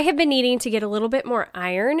I have been needing to get a little bit more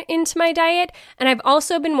iron into my diet, and I've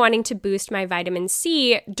also been wanting to boost my vitamin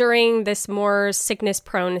C during this more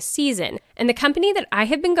sickness-prone season. And the company that I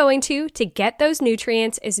have been going to get those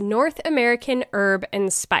nutrients is North American Herb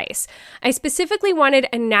and Spice. I specifically wanted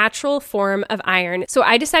a natural form of iron, so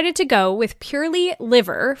I decided to go with Purely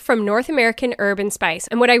Liver from North American Herb and Spice.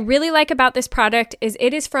 And what I really like about this product is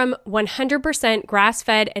it is from 100%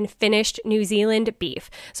 grass-fed and finished New Zealand beef.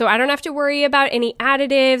 So I don't have to worry about any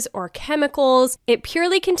additives or chemicals. It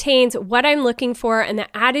purely contains what I'm looking for and the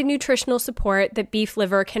added nutritional support that beef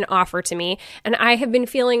liver can offer to me. And I have been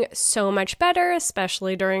feeling so much better,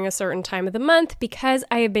 especially during a certain time of the month, because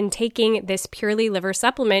I have been taking this Purely Liver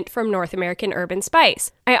supplement from North American Herb and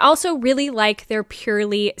Spice. I also really like their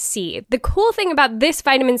Purely C. The cool thing about this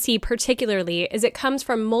vitamin C particularly is it comes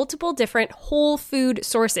from multiple different whole food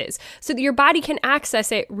sources so that your body can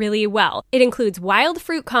access it really well. It includes wild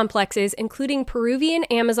fruit complexes, including Peruvian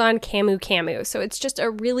Amazon camu camu. So it's just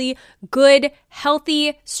a really good,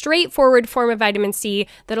 healthy, straightforward form of vitamin C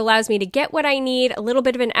that allows me to get what I need, a little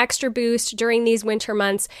bit of an extra boost during these winter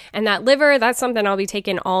months. And that liver, that's something I'll be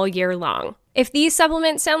taking all year long. If these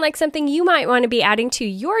supplements sound like something you might want to be adding to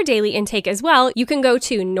your daily intake as well, you can go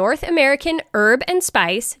to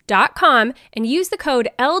NorthAmericanHerbandSpice.com and use the code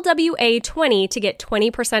LWA20 to get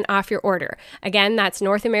 20% off your order. Again, that's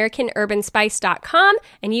NorthAmericanHerbandSpice.com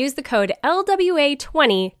and use the code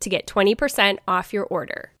LWA20 to get 20% off your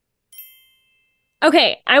order.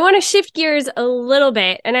 Okay, I want to shift gears a little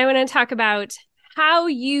bit and I want to talk about how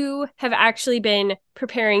you have actually been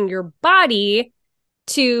preparing your body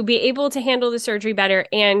to be able to handle the surgery better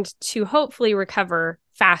and to hopefully recover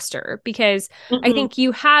faster, because I think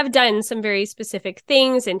you have done some very specific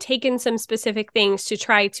things and taken some specific things to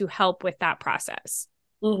try to help with that process.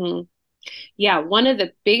 Yeah, one of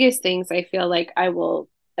the biggest things I feel like I will,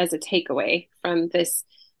 as a takeaway from this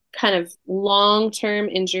kind of long-term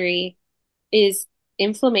injury, is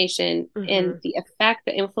inflammation and the effect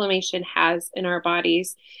that inflammation has in our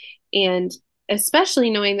bodies. And especially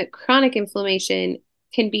knowing that chronic inflammation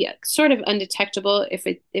can be sort of undetectable if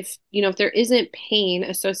there isn't pain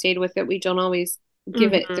associated with it, we don't always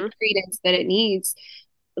give it the credence that it needs.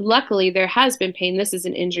 Luckily, there has been pain. This is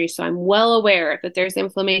an injury, so I'm well aware that there's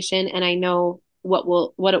inflammation and I know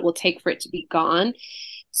what it will take for it to be gone.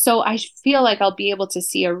 So I feel like I'll be able to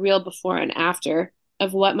see a real before and after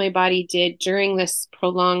of what my body did during this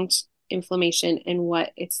prolonged inflammation and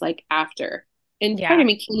what it's like after. And part of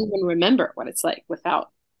me can't even remember what it's like without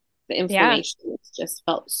the inflammation. It's just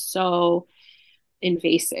felt so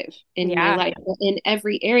invasive in my life, in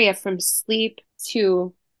every area, from sleep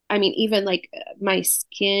to, I mean, even like my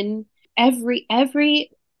skin. Every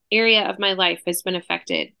area of my life has been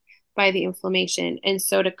affected by the inflammation. And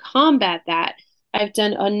so to combat that, I've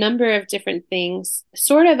done a number of different things,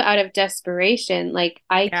 sort of out of desperation. Like,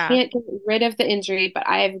 I can't get rid of the injury, but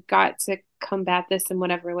I've got to combat this in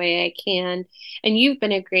whatever way I can. And you've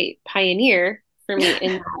been a great pioneer for me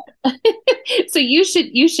in that. So you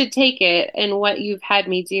should take it and what you've had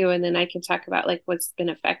me do, and then I can talk about like what's been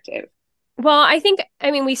effective. Well,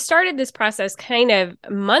 we started this process kind of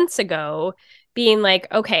months ago, being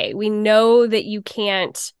like, okay, we know that you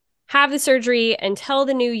can't have the surgery until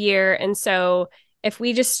the new year. And so if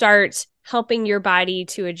we just start helping your body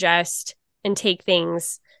to adjust and take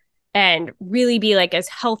things and really be like as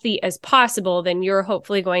healthy as possible, then you're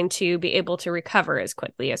hopefully going to be able to recover as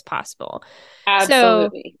quickly as possible.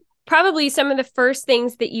 Absolutely. So probably some of the first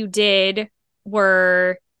things that you did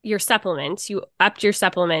were your supplements. You upped your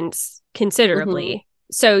supplements considerably.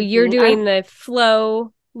 So you're doing the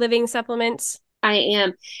Flow Living supplements? I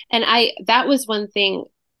am. And that was one thing.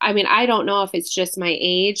 I mean, I don't know if it's just my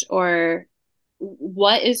age or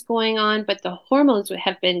what is going on, but the hormones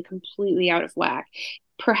have been completely out of whack.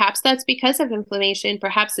 Perhaps that's because of inflammation.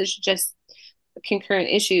 Perhaps it's just concurrent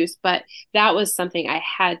issues, but that was something I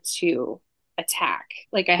had to attack.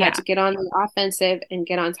 Like I had to get on the offensive and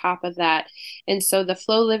get on top of that. And so the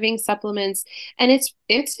Flow Living supplements, and it's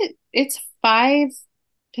 5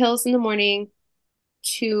 pills in the morning,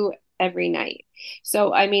 2 every night.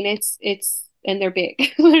 So I mean it's and they're big.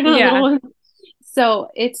 They're not little ones. So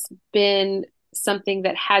it's been something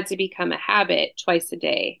that had to become a habit twice a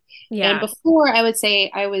day. And before, I would say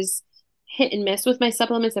I was hit and miss with my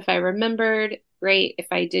supplements. If I remembered, great. If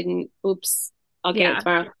I didn't, oops, I'll get it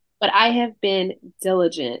tomorrow. But I have been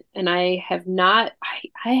diligent, and I have not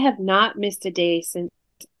missed a day since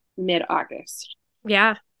mid-August.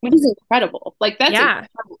 Yeah. Which is incredible. Like that's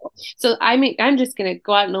incredible. So I mean, I'm just going to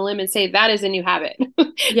go out on a limb and say that is a new habit.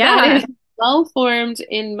 Yeah. That is well formed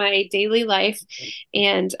in my daily life,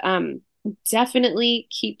 and definitely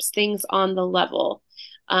keeps things on the level.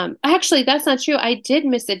 Actually, that's not true. I did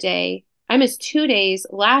miss a day. I missed 2 days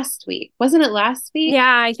last week. Wasn't it last week?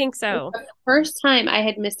 Yeah, I think so. It was the first time I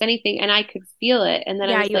had missed anything, and I could feel it. And then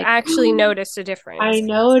I was you actually noticed a difference. I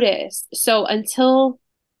noticed. So until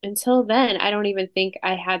then, I don't even think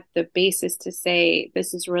I had the basis to say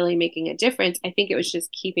this is really making a difference. I think it was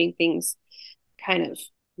just keeping things kind of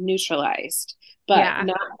neutralized. But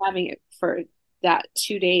not having it for that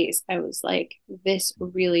 2 days, I was like, this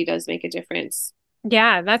really does make a difference.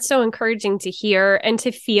 Yeah, that's so encouraging to hear and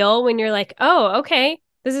to feel when you're like, oh, okay,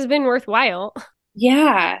 this has been worthwhile.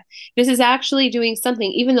 Yeah, this is actually doing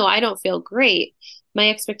something. Even though I don't feel great, my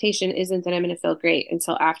expectation isn't that I'm going to feel great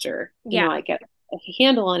until after, you know, I get a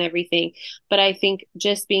handle on everything. But I think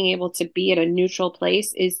just being able to be at a neutral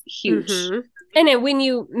place is huge. Mm-hmm. And then when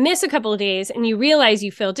you miss a couple of days and you realize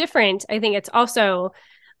you feel different, I think it's also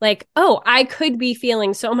like, oh, I could be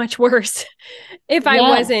feeling so much worse if I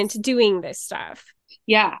wasn't doing this stuff.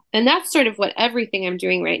 Yeah. And that's sort of what everything I'm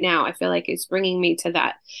doing right now, I feel like is bringing me to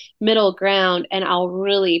that middle ground. And I'll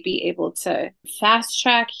really be able to fast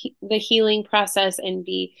track the healing process and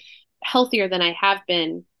be healthier than I have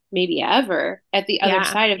been maybe ever at the other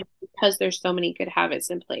side of it, because there's so many good habits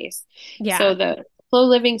in place. Yeah. So the Flow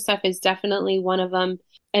Living stuff is definitely one of them.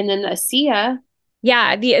 And then the ASEA.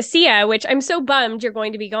 Yeah, the ASEA, which I'm so bummed you're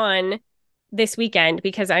going to be gone this weekend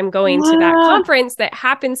because I'm going to that conference that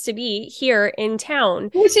happens to be here in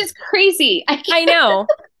town. Which is crazy. I know.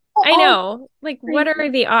 I know. Like, what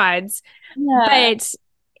are the odds? Yeah. But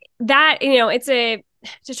that, you know, it's to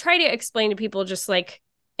try to explain to people just like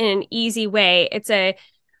in an easy way, it's a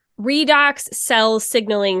redox cell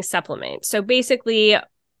signaling supplement. So basically,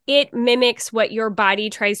 it mimics what your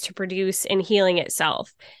body tries to produce in healing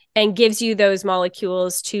itself and gives you those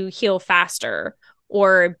molecules to heal faster,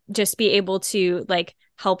 or just be able to like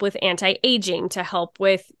help with anti-aging, to help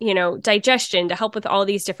with, you know, digestion, to help with all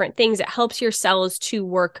these different things. It helps your cells to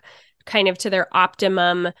work kind of to their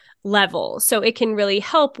optimum level. So it can really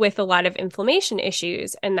help with a lot of inflammation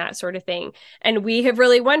issues and that sort of thing. And we have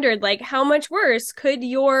really wondered, like, how much worse could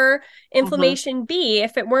your inflammation be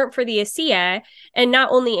if it weren't for the ASEA? And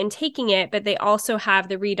not only in taking it, but they also have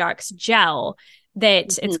the redox gel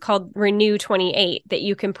that it's called Renew 28 that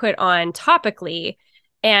you can put on topically,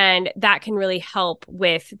 and that can really help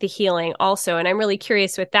with the healing also. And I'm really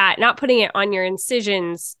curious with that, not putting it on your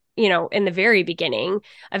incisions, you know, in the very beginning.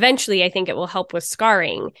 Eventually, I think it will help with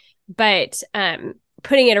scarring, but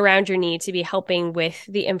putting it around your knee to be helping with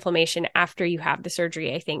the inflammation after you have the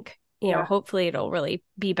surgery, I think, you know, hopefully it'll really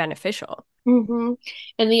be beneficial. And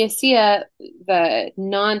the ASEA, the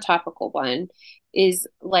non-topical one, is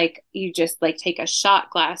like you just like take a shot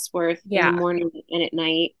glass worth in the morning and at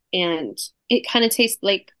night, and it kind of tastes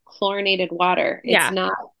like chlorinated water.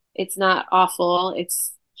 It's not awful.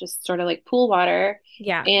 It's just sort of like pool water.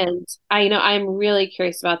 Yeah. And I'm really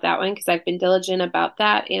curious about that one because I've been diligent about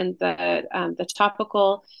that, and the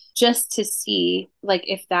topical, just to see like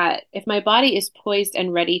if my body is poised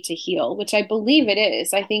and ready to heal, which I believe it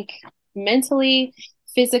is. I think mentally,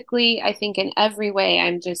 physically, I think in every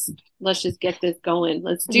way, let's just get this going.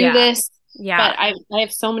 Let's do this. Yeah. But I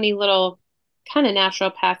have so many little kind of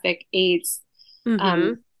naturopathic aids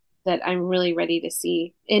that I'm really ready to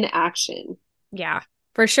see in action. Yeah,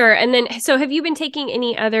 for sure. And then, so have you been taking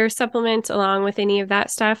any other supplements along with any of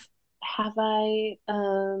that stuff? Have I?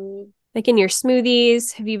 Like in your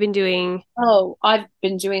smoothies, have you been doing? Oh, I've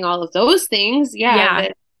been doing all of those things. Yeah.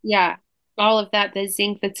 All of that, the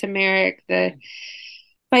zinc, the turmeric, the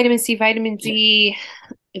vitamin C, vitamin D,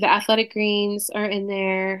 the athletic greens are in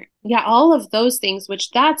there. Yeah, all of those things,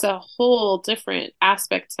 which that's a whole different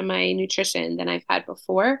aspect to my nutrition than I've had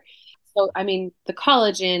before. So, I mean, the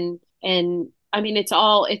collagen and I mean, it's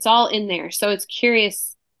all in there. So it's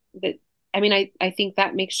curious that, I mean, I think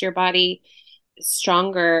that makes your body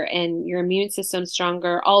stronger and your immune system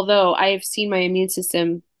stronger. Although I've seen my immune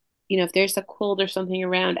system, if there's a cold or something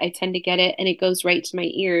around, I tend to get it and it goes right to my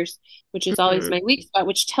ears, which is always my weak spot,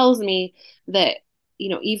 which tells me that,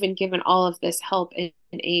 even given all of this help and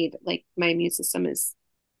aid, like my immune system is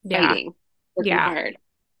fighting, working hard.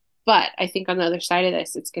 But I think on the other side of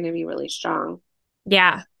this, it's going to be really strong.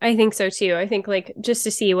 Yeah, I think so too. I think like just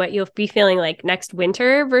to see what you'll be feeling like next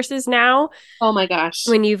winter versus now. Oh my gosh.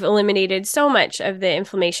 When you've eliminated so much of the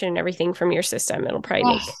inflammation and everything from your system, it'll probably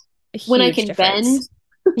make a huge when I can difference.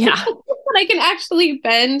 Bend. Yeah. When I can actually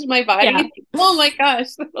bend my body. Yeah. Oh my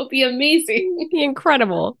gosh, that'll be amazing. It'll be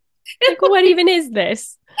incredible. Like, what even is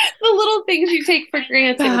this? The little things you take for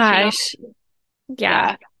granted. Gosh.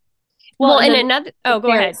 Yeah. Well, and another,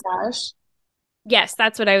 go ahead. Massage. Yes,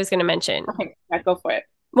 that's what I was going to mention. Okay, yeah, go for it.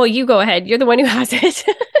 Well, you go ahead. You're the one who has it.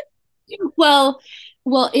 Well,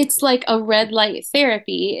 it's like a red light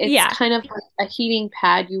therapy. It's kind of like a heating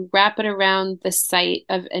pad. You wrap it around the site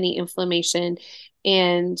of any inflammation.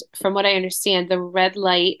 And from what I understand, the red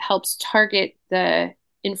light helps target the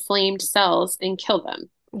inflamed cells and kill them.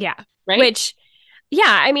 Yeah. Right. Which,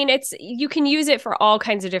 I mean, you can use it for all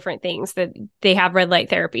kinds of different things that they have red light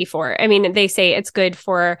therapy for. I mean, they say it's good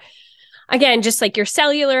for, again, just like your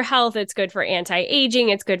cellular health, it's good for anti-aging,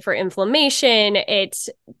 it's good for inflammation. It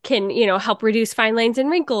can, help reduce fine lines and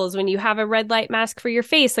wrinkles when you have a red light mask for your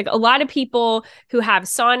face. Like a lot of people who have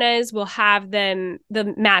saunas will have the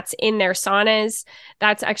mats in their saunas.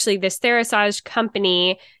 That's actually this Therasage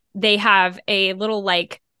company. They have a little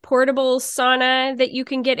like portable sauna that you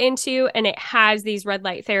can get into, and it has these red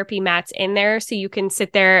light therapy mats in there, so you can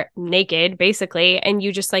sit there naked basically, and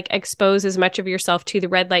you just like expose as much of yourself to the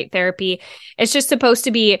red light therapy. It's just supposed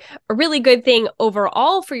to be a really good thing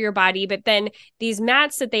overall for your body, but then these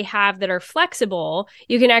mats that they have that are flexible,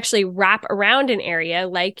 you can actually wrap around an area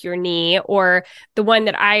like your knee, or the one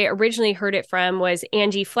that I originally heard it from was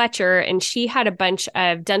Angie Fletcher, and she had a bunch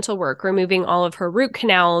of dental work removing all of her root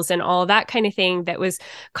canals and all of that kind of thing that was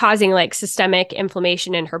causing like systemic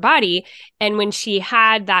inflammation in her body. And when she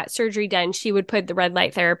had that surgery done, she would put the red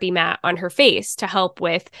light therapy mat on her face to help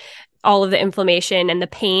with all of the inflammation and the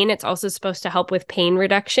pain. It's also supposed to help with pain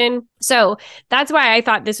reduction. So that's why I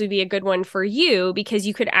thought this would be a good one for you, because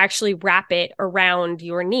you could actually wrap it around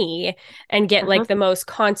your knee and get like the most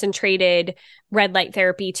concentrated red light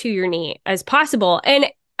therapy to your knee as possible. And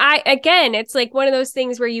again, it's like one of those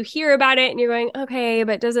things where you hear about it and you're going, okay,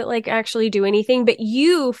 but does it like actually do anything? But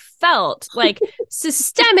you felt like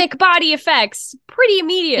systemic body effects pretty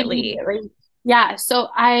immediately. Yeah. So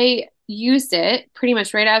I used it pretty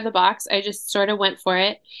much right out of the box. I just sort of went for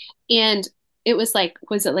it. And it was like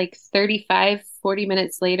 35, 40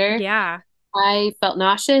 minutes later? Yeah. I felt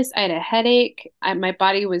nauseous. I had a headache. My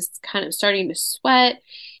body was kind of starting to sweat.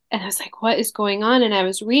 And I was like, what is going on? And I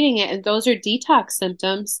was reading it, and those are detox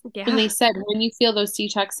symptoms. Yeah. And they said, when you feel those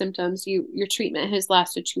detox symptoms, your treatment has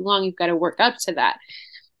lasted too long. You've got to work up to that.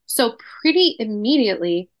 So pretty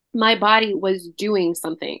immediately, my body was doing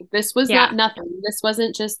something. This was not nothing. This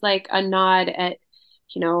wasn't just like a nod at,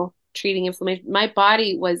 treating inflammation. My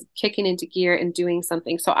body was kicking into gear and doing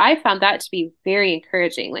something. So I found that to be very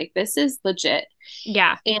encouraging. Like, this is legit.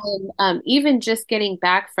 Yeah. And even just getting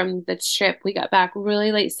back from the trip, we got back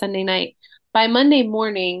really late Sunday night. By Monday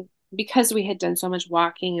morning, because we had done so much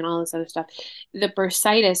walking and all this other stuff, the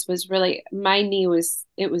bursitis was really, my knee was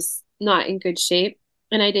not in good shape.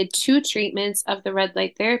 And I did 2 treatments of the red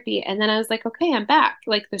light therapy. And then I was like, okay, I'm back.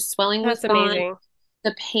 Like, the swelling was gone. That's amazing.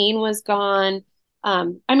 The pain was gone.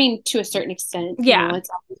 I mean, to a certain extent, it's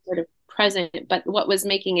always sort of present, but what was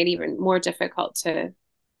making it even more difficult to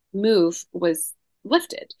move was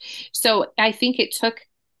lifted. So I think it took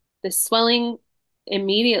the swelling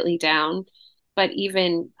immediately down, but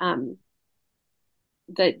even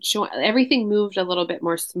the joint, everything moved a little bit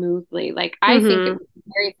more smoothly. Like, I think it was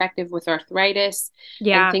very effective with arthritis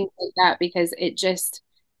and things like that, because it just,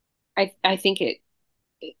 I think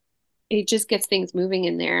it just gets things moving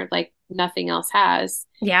in there like nothing else has.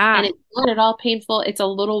 Yeah. And it's not at all painful. It's a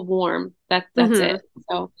little warm. That's it.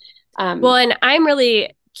 So, well, and I'm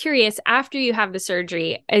really curious, after you have the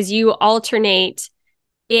surgery, as you alternate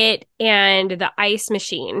it and the ice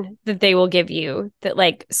machine that they will give you that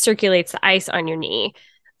like circulates the ice on your knee,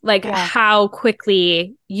 like how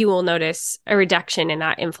quickly you will notice a reduction in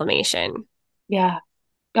that inflammation. Yeah.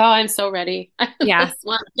 Oh, I'm so ready. I just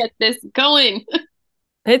want to get this going.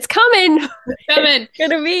 It's coming. It's coming. It's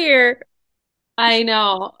gonna be here. I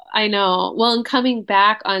know. I know. Well, I'm coming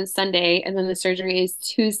back on Sunday and then the surgery is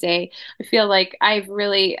Tuesday. I feel like I've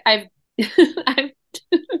I've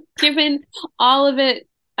given all of it.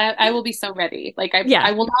 I will be so ready. Like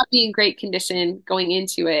I will not be in great condition going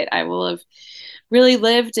into it. I will have really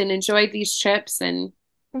lived and enjoyed these trips and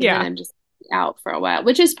then I'm just out for a while,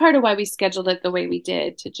 which is part of why we scheduled it the way we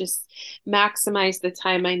did, to just maximize the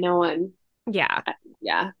time I know on. Yeah.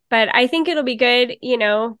 But I think it'll be good,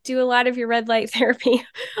 do a lot of your red light therapy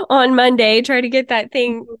on Monday, try to get that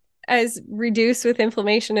thing as reduced with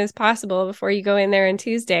inflammation as possible before you go in there on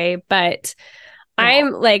Tuesday. But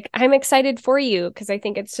I'm excited for you because I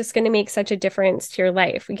think it's just going to make such a difference to your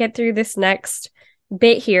life. We get through this next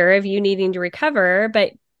bit here of you needing to recover,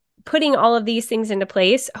 but putting all of these things into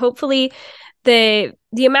place, hopefully the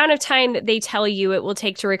amount of time that they tell you it will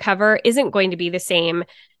take to recover isn't going to be the same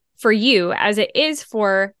for you as it is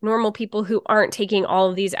for normal people who aren't taking all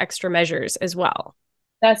of these extra measures as well.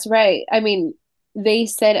 That's right. I mean, they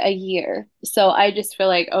said a year. So I just feel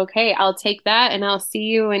like, okay, I'll take that and I'll see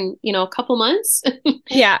you in, a couple months.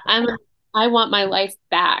 Yeah. I want my life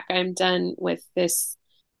back. I'm done with this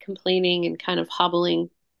complaining and kind of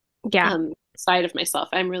hobbling side of myself.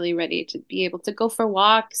 I'm really ready to be able to go for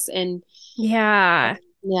walks and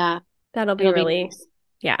that'll be really nice.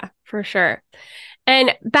 Yeah, for sure.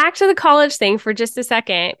 And back to the college thing for just a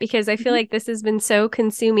second, because I feel like this has been so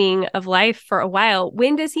consuming of life for a while.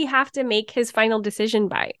 When does he have to make his final decision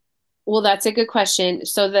by? Well, that's a good question.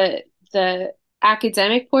 So the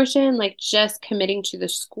academic portion, like just committing to the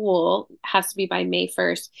school, has to be by May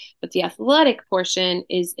 1st, but the athletic portion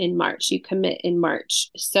is in March. You commit in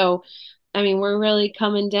March. So, I mean, we're really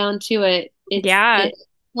coming down to it.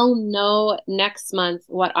 He'll know next month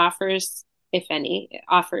what offers, if any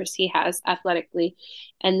offers he has athletically.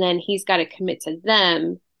 And then he's got to commit to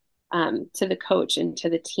them, to the coach and to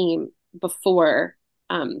the team before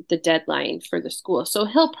the deadline for the school. So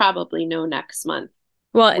he'll probably know next month.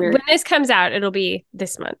 Well, when this comes out, it'll be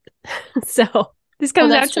this month. So this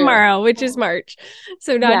comes out tomorrow, which is March.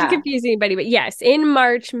 So not to confuse anybody, but yes, in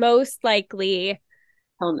March, most likely.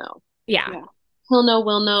 He'll know. Yeah. He'll know,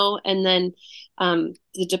 we'll know. And then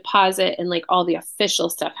the deposit and like all the official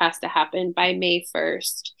stuff has to happen by May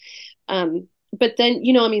 1st. But then,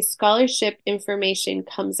 scholarship information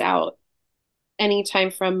comes out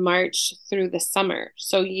anytime from March through the summer.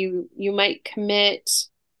 So you might commit,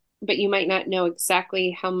 but you might not know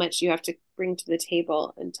exactly how much you have to bring to the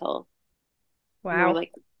table until wow.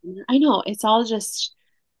 I know it's all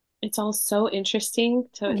so interesting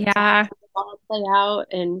to all play out,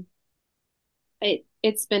 and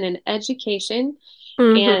it's been an education.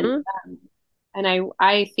 And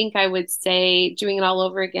I think I would say, doing it all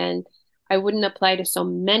over again, I wouldn't apply to so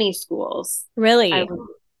many schools. Really?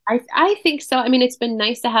 I think so. I mean, it's been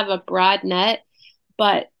nice to have a broad net,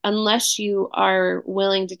 but unless you are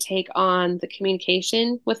willing to take on the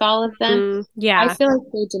communication with all of them, I feel like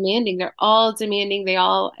they're demanding. They're all demanding. They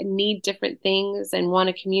all need different things and want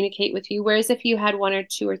to communicate with you. Whereas if you had one or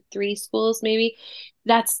two or three schools, maybe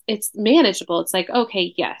it's manageable. It's like,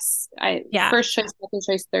 okay, yes, first choice, second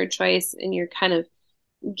choice, third choice, and you're kind of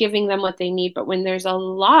giving them what they need. But when there's a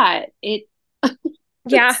lot, it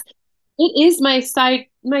is my side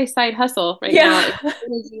hustle right now.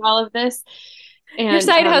 It's doing all of this. And, your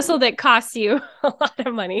side hustle that costs you a lot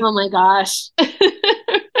of money. Oh my gosh. It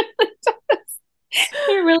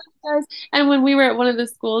really does. And when we were at one of the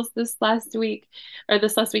schools this last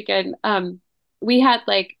weekend, we had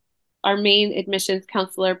like our main admissions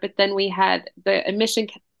counselor, but then we had the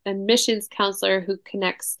admissions counselor who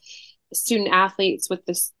connects student athletes with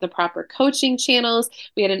the proper coaching channels.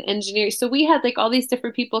 We had an engineer. So we had like all these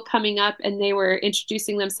different people coming up, and they were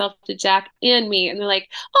introducing themselves to Jack and me. And they're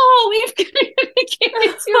like, oh, we've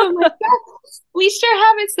communicated too. I'm like, we sure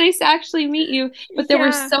have. It's nice to actually meet you. But there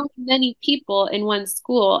were so many people in one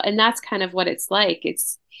school, and that's kind of what it's like.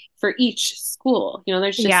 It's for each school,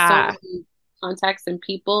 there's just so many contacts and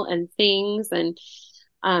people and things, and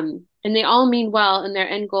they all mean well, and their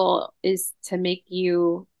end goal is to make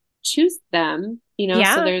you choose them,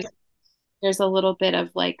 so there's a little bit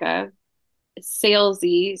of like a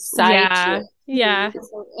salesy side to it.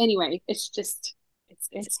 So anyway, it's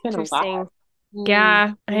been a lot.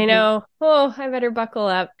 I know. Oh, I better buckle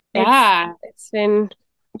up.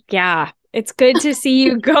 It's good to see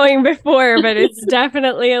you going before, but it's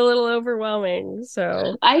definitely a little overwhelming.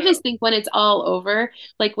 So I just think when it's all over,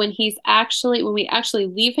 like when we actually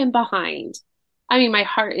leave him behind, I mean, my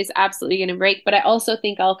heart is absolutely going to break, but I also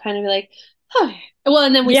think I'll kind of be like, oh, well,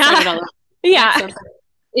 and then we start it all over. So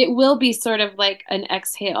it will be sort of like an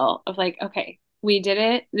exhale of like, okay, we did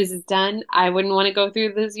it. This is done. I wouldn't want to go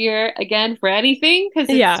through this year again for anything because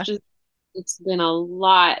Yeah. it's been a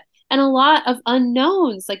lot and a lot of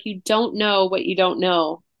unknowns. Like you don't know what you don't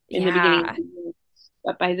know in the beginning of Yeah. the year.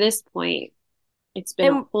 But by this point, it's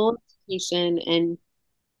been a And full education and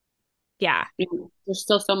yeah. there's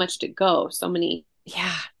still so much to go, so many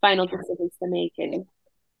Yeah. final decisions to make, and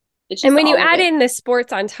it's And just when you all of add it. in the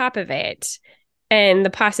sports on top of it and the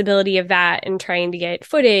possibility of that and trying to get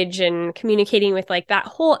footage and communicating with like that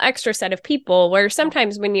whole extra set of people where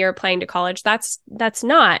sometimes when you're applying to college, that's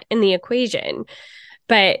not in the equation.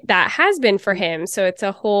 But that has been for him. So it's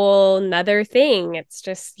a whole nother thing. It's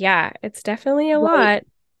just, yeah, it's definitely a Right. lot.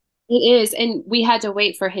 It is. And we had to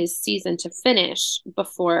wait for his season to finish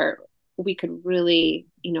before we could really,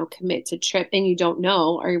 commit to trip. And you don't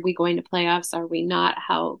know, are we going to playoffs? Are we not?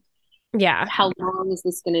 Yeah. How long is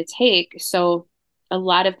this going to take? So a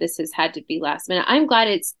lot of this has had to be last minute. I'm glad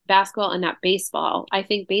it's basketball and not baseball. I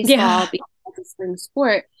think baseball, Yeah. because it's a spring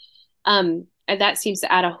sport, and that seems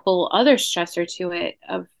to add a whole other stressor to it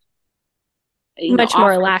of, Much more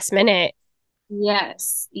offering. last minute.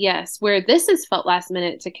 Yes, yes. Where this has felt last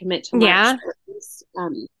minute to commit to March. Yeah.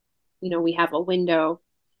 We have a window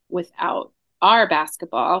without our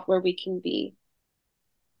basketball where we can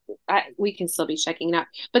still be checking it out.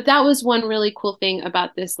 But that was one really cool thing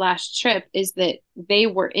about this last trip is that they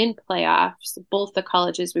were in playoffs. Both the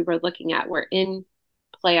colleges we were looking at were in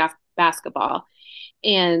playoff basketball,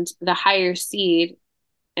 and the higher seed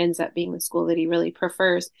ends up being the school that he really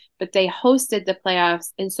prefers. But they hosted the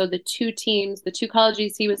playoffs, and so the two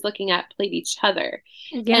colleges he was looking at played each other,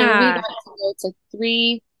 and we got Yeah. to go to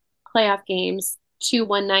 3 playoff games, 2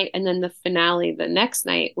 one night, and then the finale the next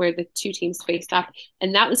night where the two teams faced off,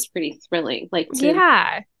 and that was pretty thrilling. Like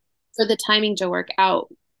Yeah. for the timing to work out,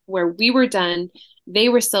 where we were done, they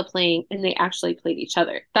were still playing, and they actually played each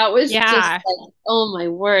other. That was just Yeah. like, oh my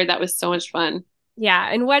word, that was so much fun. Yeah.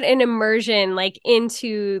 And what an immersion like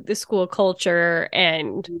into the school culture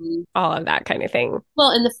and Mhm. all of that kind of thing.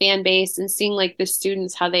 Well, in the fan base and seeing like the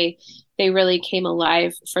students how they really came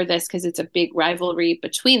alive for this because it's a big rivalry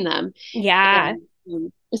between them. Yeah.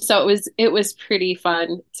 And so it was pretty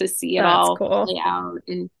fun to see it That's all cool. play out.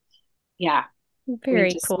 And yeah, Very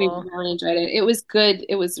we cool. really enjoyed it. It was good.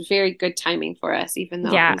 It was very good timing for us, even though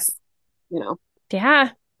it Yeah. was, you know,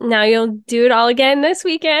 Yeah. Now you'll do it all again this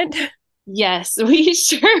weekend. yes, we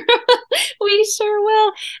sure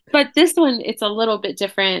will. But this one, it's a little bit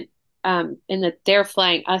different, in that they're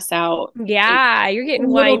flying us out Yeah. You're a getting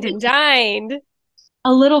little wined bit, and dined.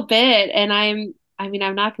 a little bit. And I'm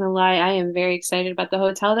not gonna lie, I am very excited about the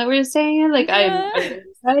hotel that we're staying in. Like I'm Yeah. very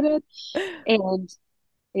excited. And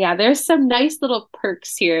yeah, there's some nice little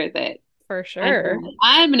perks here that For I'm sure. gonna,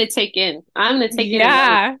 I'm gonna take in. I'm gonna take in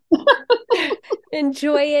and run. Yeah.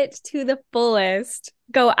 Enjoy it to the fullest.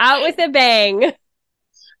 Go out with a bang.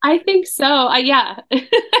 I think so. Yeah.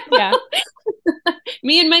 Yeah.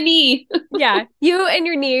 Me and my knee. Yeah. You and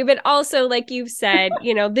your knee, but also, like you've said,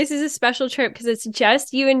 this is a special trip because it's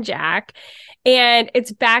just you and Jack. And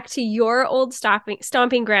it's back to your old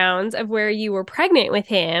stomping grounds of where you were pregnant with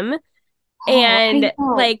him. Oh, I And know.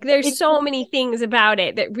 like, there's It, so many things about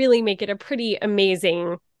it that really make it a pretty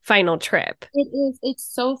amazing final trip. it is. It's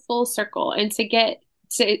so full circle, and to get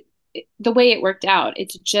to the way it worked out,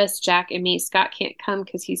 it's just Jack and me. Scott can't come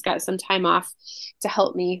because he's got some time off to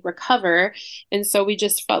help me recover, and so we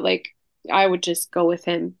just felt like I would just go with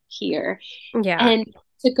him here. Yeah. And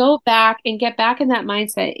to go back and get back in that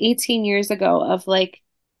mindset 18 years ago of like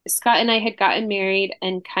Scott and I had gotten married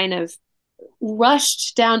and kind of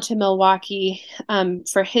rushed down to Milwaukee,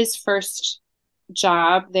 for his first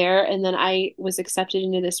job there. And then I was accepted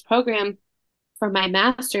into this program for my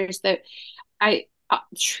master's that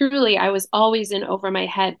truly, I was always in over my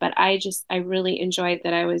head, but I really enjoyed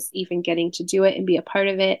that I was even getting to do it and be a part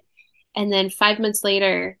of it. And then 5 months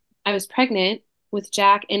later, I was pregnant with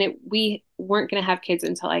Jack, and we weren't going to have kids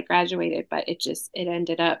until I graduated, but it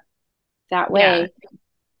ended up that Yeah. way.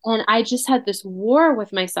 And I just had this war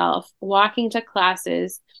with myself walking to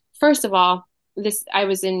classes. First of all, I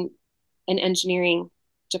was in an engineering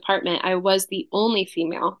department. I was the only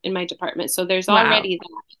female in my department. So there's Wow. already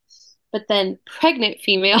that. But then pregnant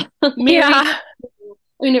female, married, Yeah.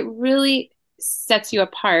 it really sets you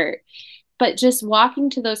apart. But just walking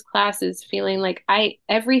to those classes feeling like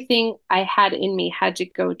everything I had in me had to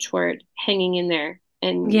go toward hanging in there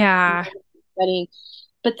and Yeah. studying.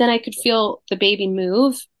 But then I could feel the baby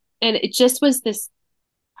move. And it just was this,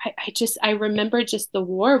 I remember just the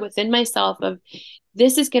war within myself of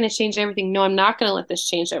this is going to change everything. No, I'm not going to let this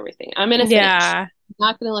change everything. I'm going to finish. Yeah.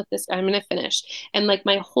 not going to let this go. I'm going to finish. And like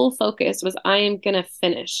my whole focus was, I am going to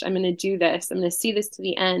finish. I'm going to do this. I'm going to see this to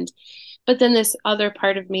the end. But then this other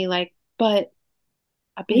part of me, like, but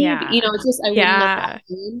a baby, it's just, I wouldn't let that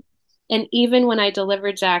in. And even when I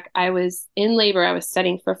delivered Jack, I was in labor. I was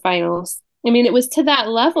studying for finals. I mean, it was to that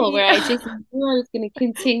level where I just knew I was going to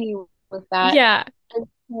continue with that. Yeah.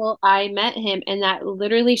 Until I met him, and that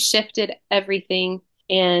literally shifted everything.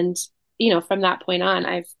 And, from that point on,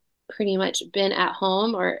 I've pretty much been at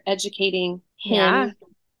home or educating him. Yeah.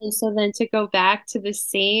 And so then to go back to the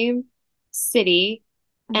same city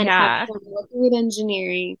and have him working in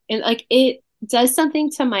engineering, and like it does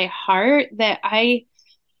something to my heart that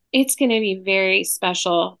it's going to be very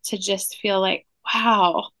special to just feel like,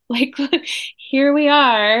 wow, like here we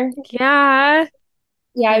are. Yeah.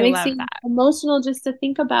 Yeah, it makes me emotional just to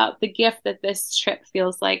think about the gift that this trip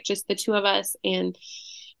feels like, just the two of us, and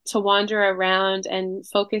to wander around and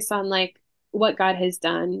focus on like what God has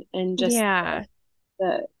done and just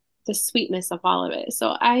the sweetness of all of it. So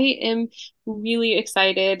I am really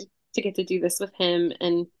excited to get to do this with him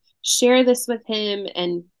and share this with him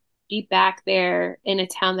and be back there in a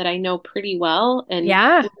town that I know pretty well. And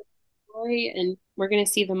and we're going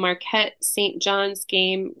to see the Marquette St. John's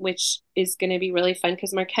game, which is going to be really fun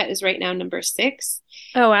because Marquette is right now number 6.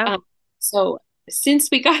 Oh, wow. So since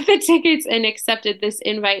we got the tickets and accepted this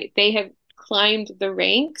invite, they have climbed the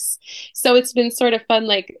ranks. So it's been sort of fun.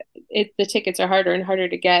 Like the tickets are harder and harder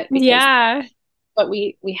to get. But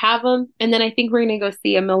we have them. And then I think we're going to go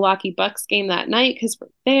see a Milwaukee Bucks game that night because we're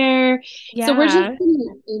there. Yeah. So we're just going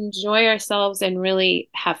to enjoy ourselves and really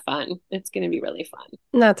have fun. It's going to be really fun.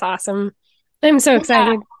 That's awesome. I'm so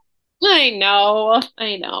excited. I know.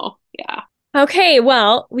 Yeah. Okay.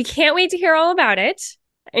 Well, we can't wait to hear all about it.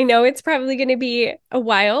 I know it's probably going to be a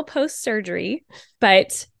while post-surgery,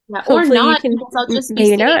 but hopefully you can,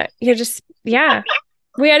 maybe not. You're just, we got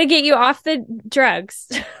to get you off the drugs.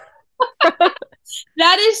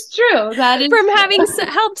 That is true. That is from having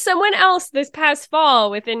helped someone else this past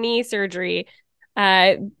fall with a knee surgery.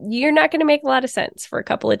 You're not going to make a lot of sense for a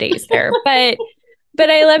couple of days there, but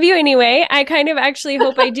I love you anyway. I kind of actually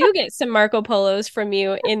hope I do get some Marco Polos from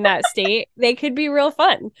you in that state. They could be real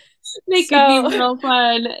fun. They could be real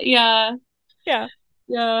fun. Yeah. But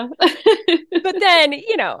then,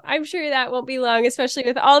 I'm sure that won't be long, especially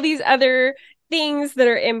with all these other things that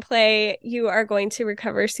are in play. You are going to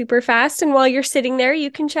recover super fast. And while you're sitting there, you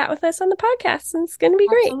can chat with us on the podcast. And it's going to be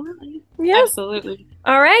great. Absolutely. Yeah. Absolutely.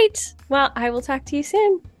 All right. Well, I will talk to you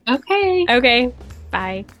soon. Okay.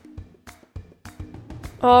 Bye.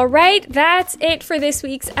 All right, that's it for this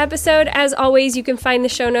week's episode. As always, you can find the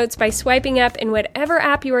show notes by swiping up in whatever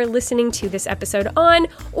app you are listening to this episode on,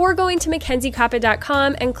 or going to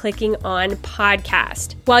MackenzieKoppa.com and clicking on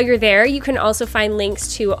podcast. While you're there, you can also find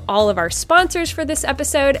links to all of our sponsors for this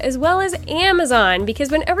episode, as well as Amazon,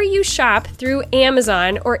 because whenever you shop through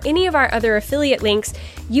Amazon or any of our other affiliate links,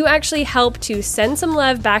 you actually help to send some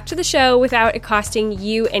love back to the show without it costing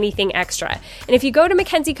you anything extra. And if you go to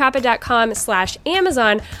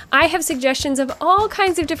MackenzieKoppa.com/Amazon, I have suggestions of all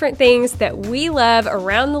kinds of different things that we love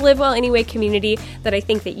around the Live Well Anyway community that I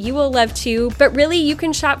think that you will love too. But really, you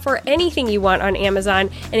can shop for anything you want on Amazon,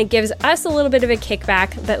 and it gives us a little bit of a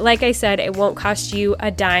kickback. But like I said, it won't cost you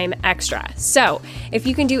a dime extra. So if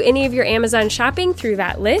you can do any of your Amazon shopping through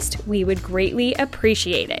that list, we would greatly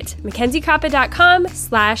appreciate it.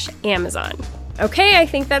 MackenzieKoppa.com/Amazon. Okay, I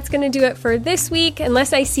think that's going to do it for this week.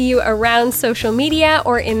 Unless I see you around social media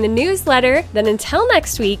or in the newsletter, then until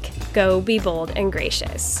next week, go be bold and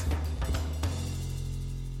gracious.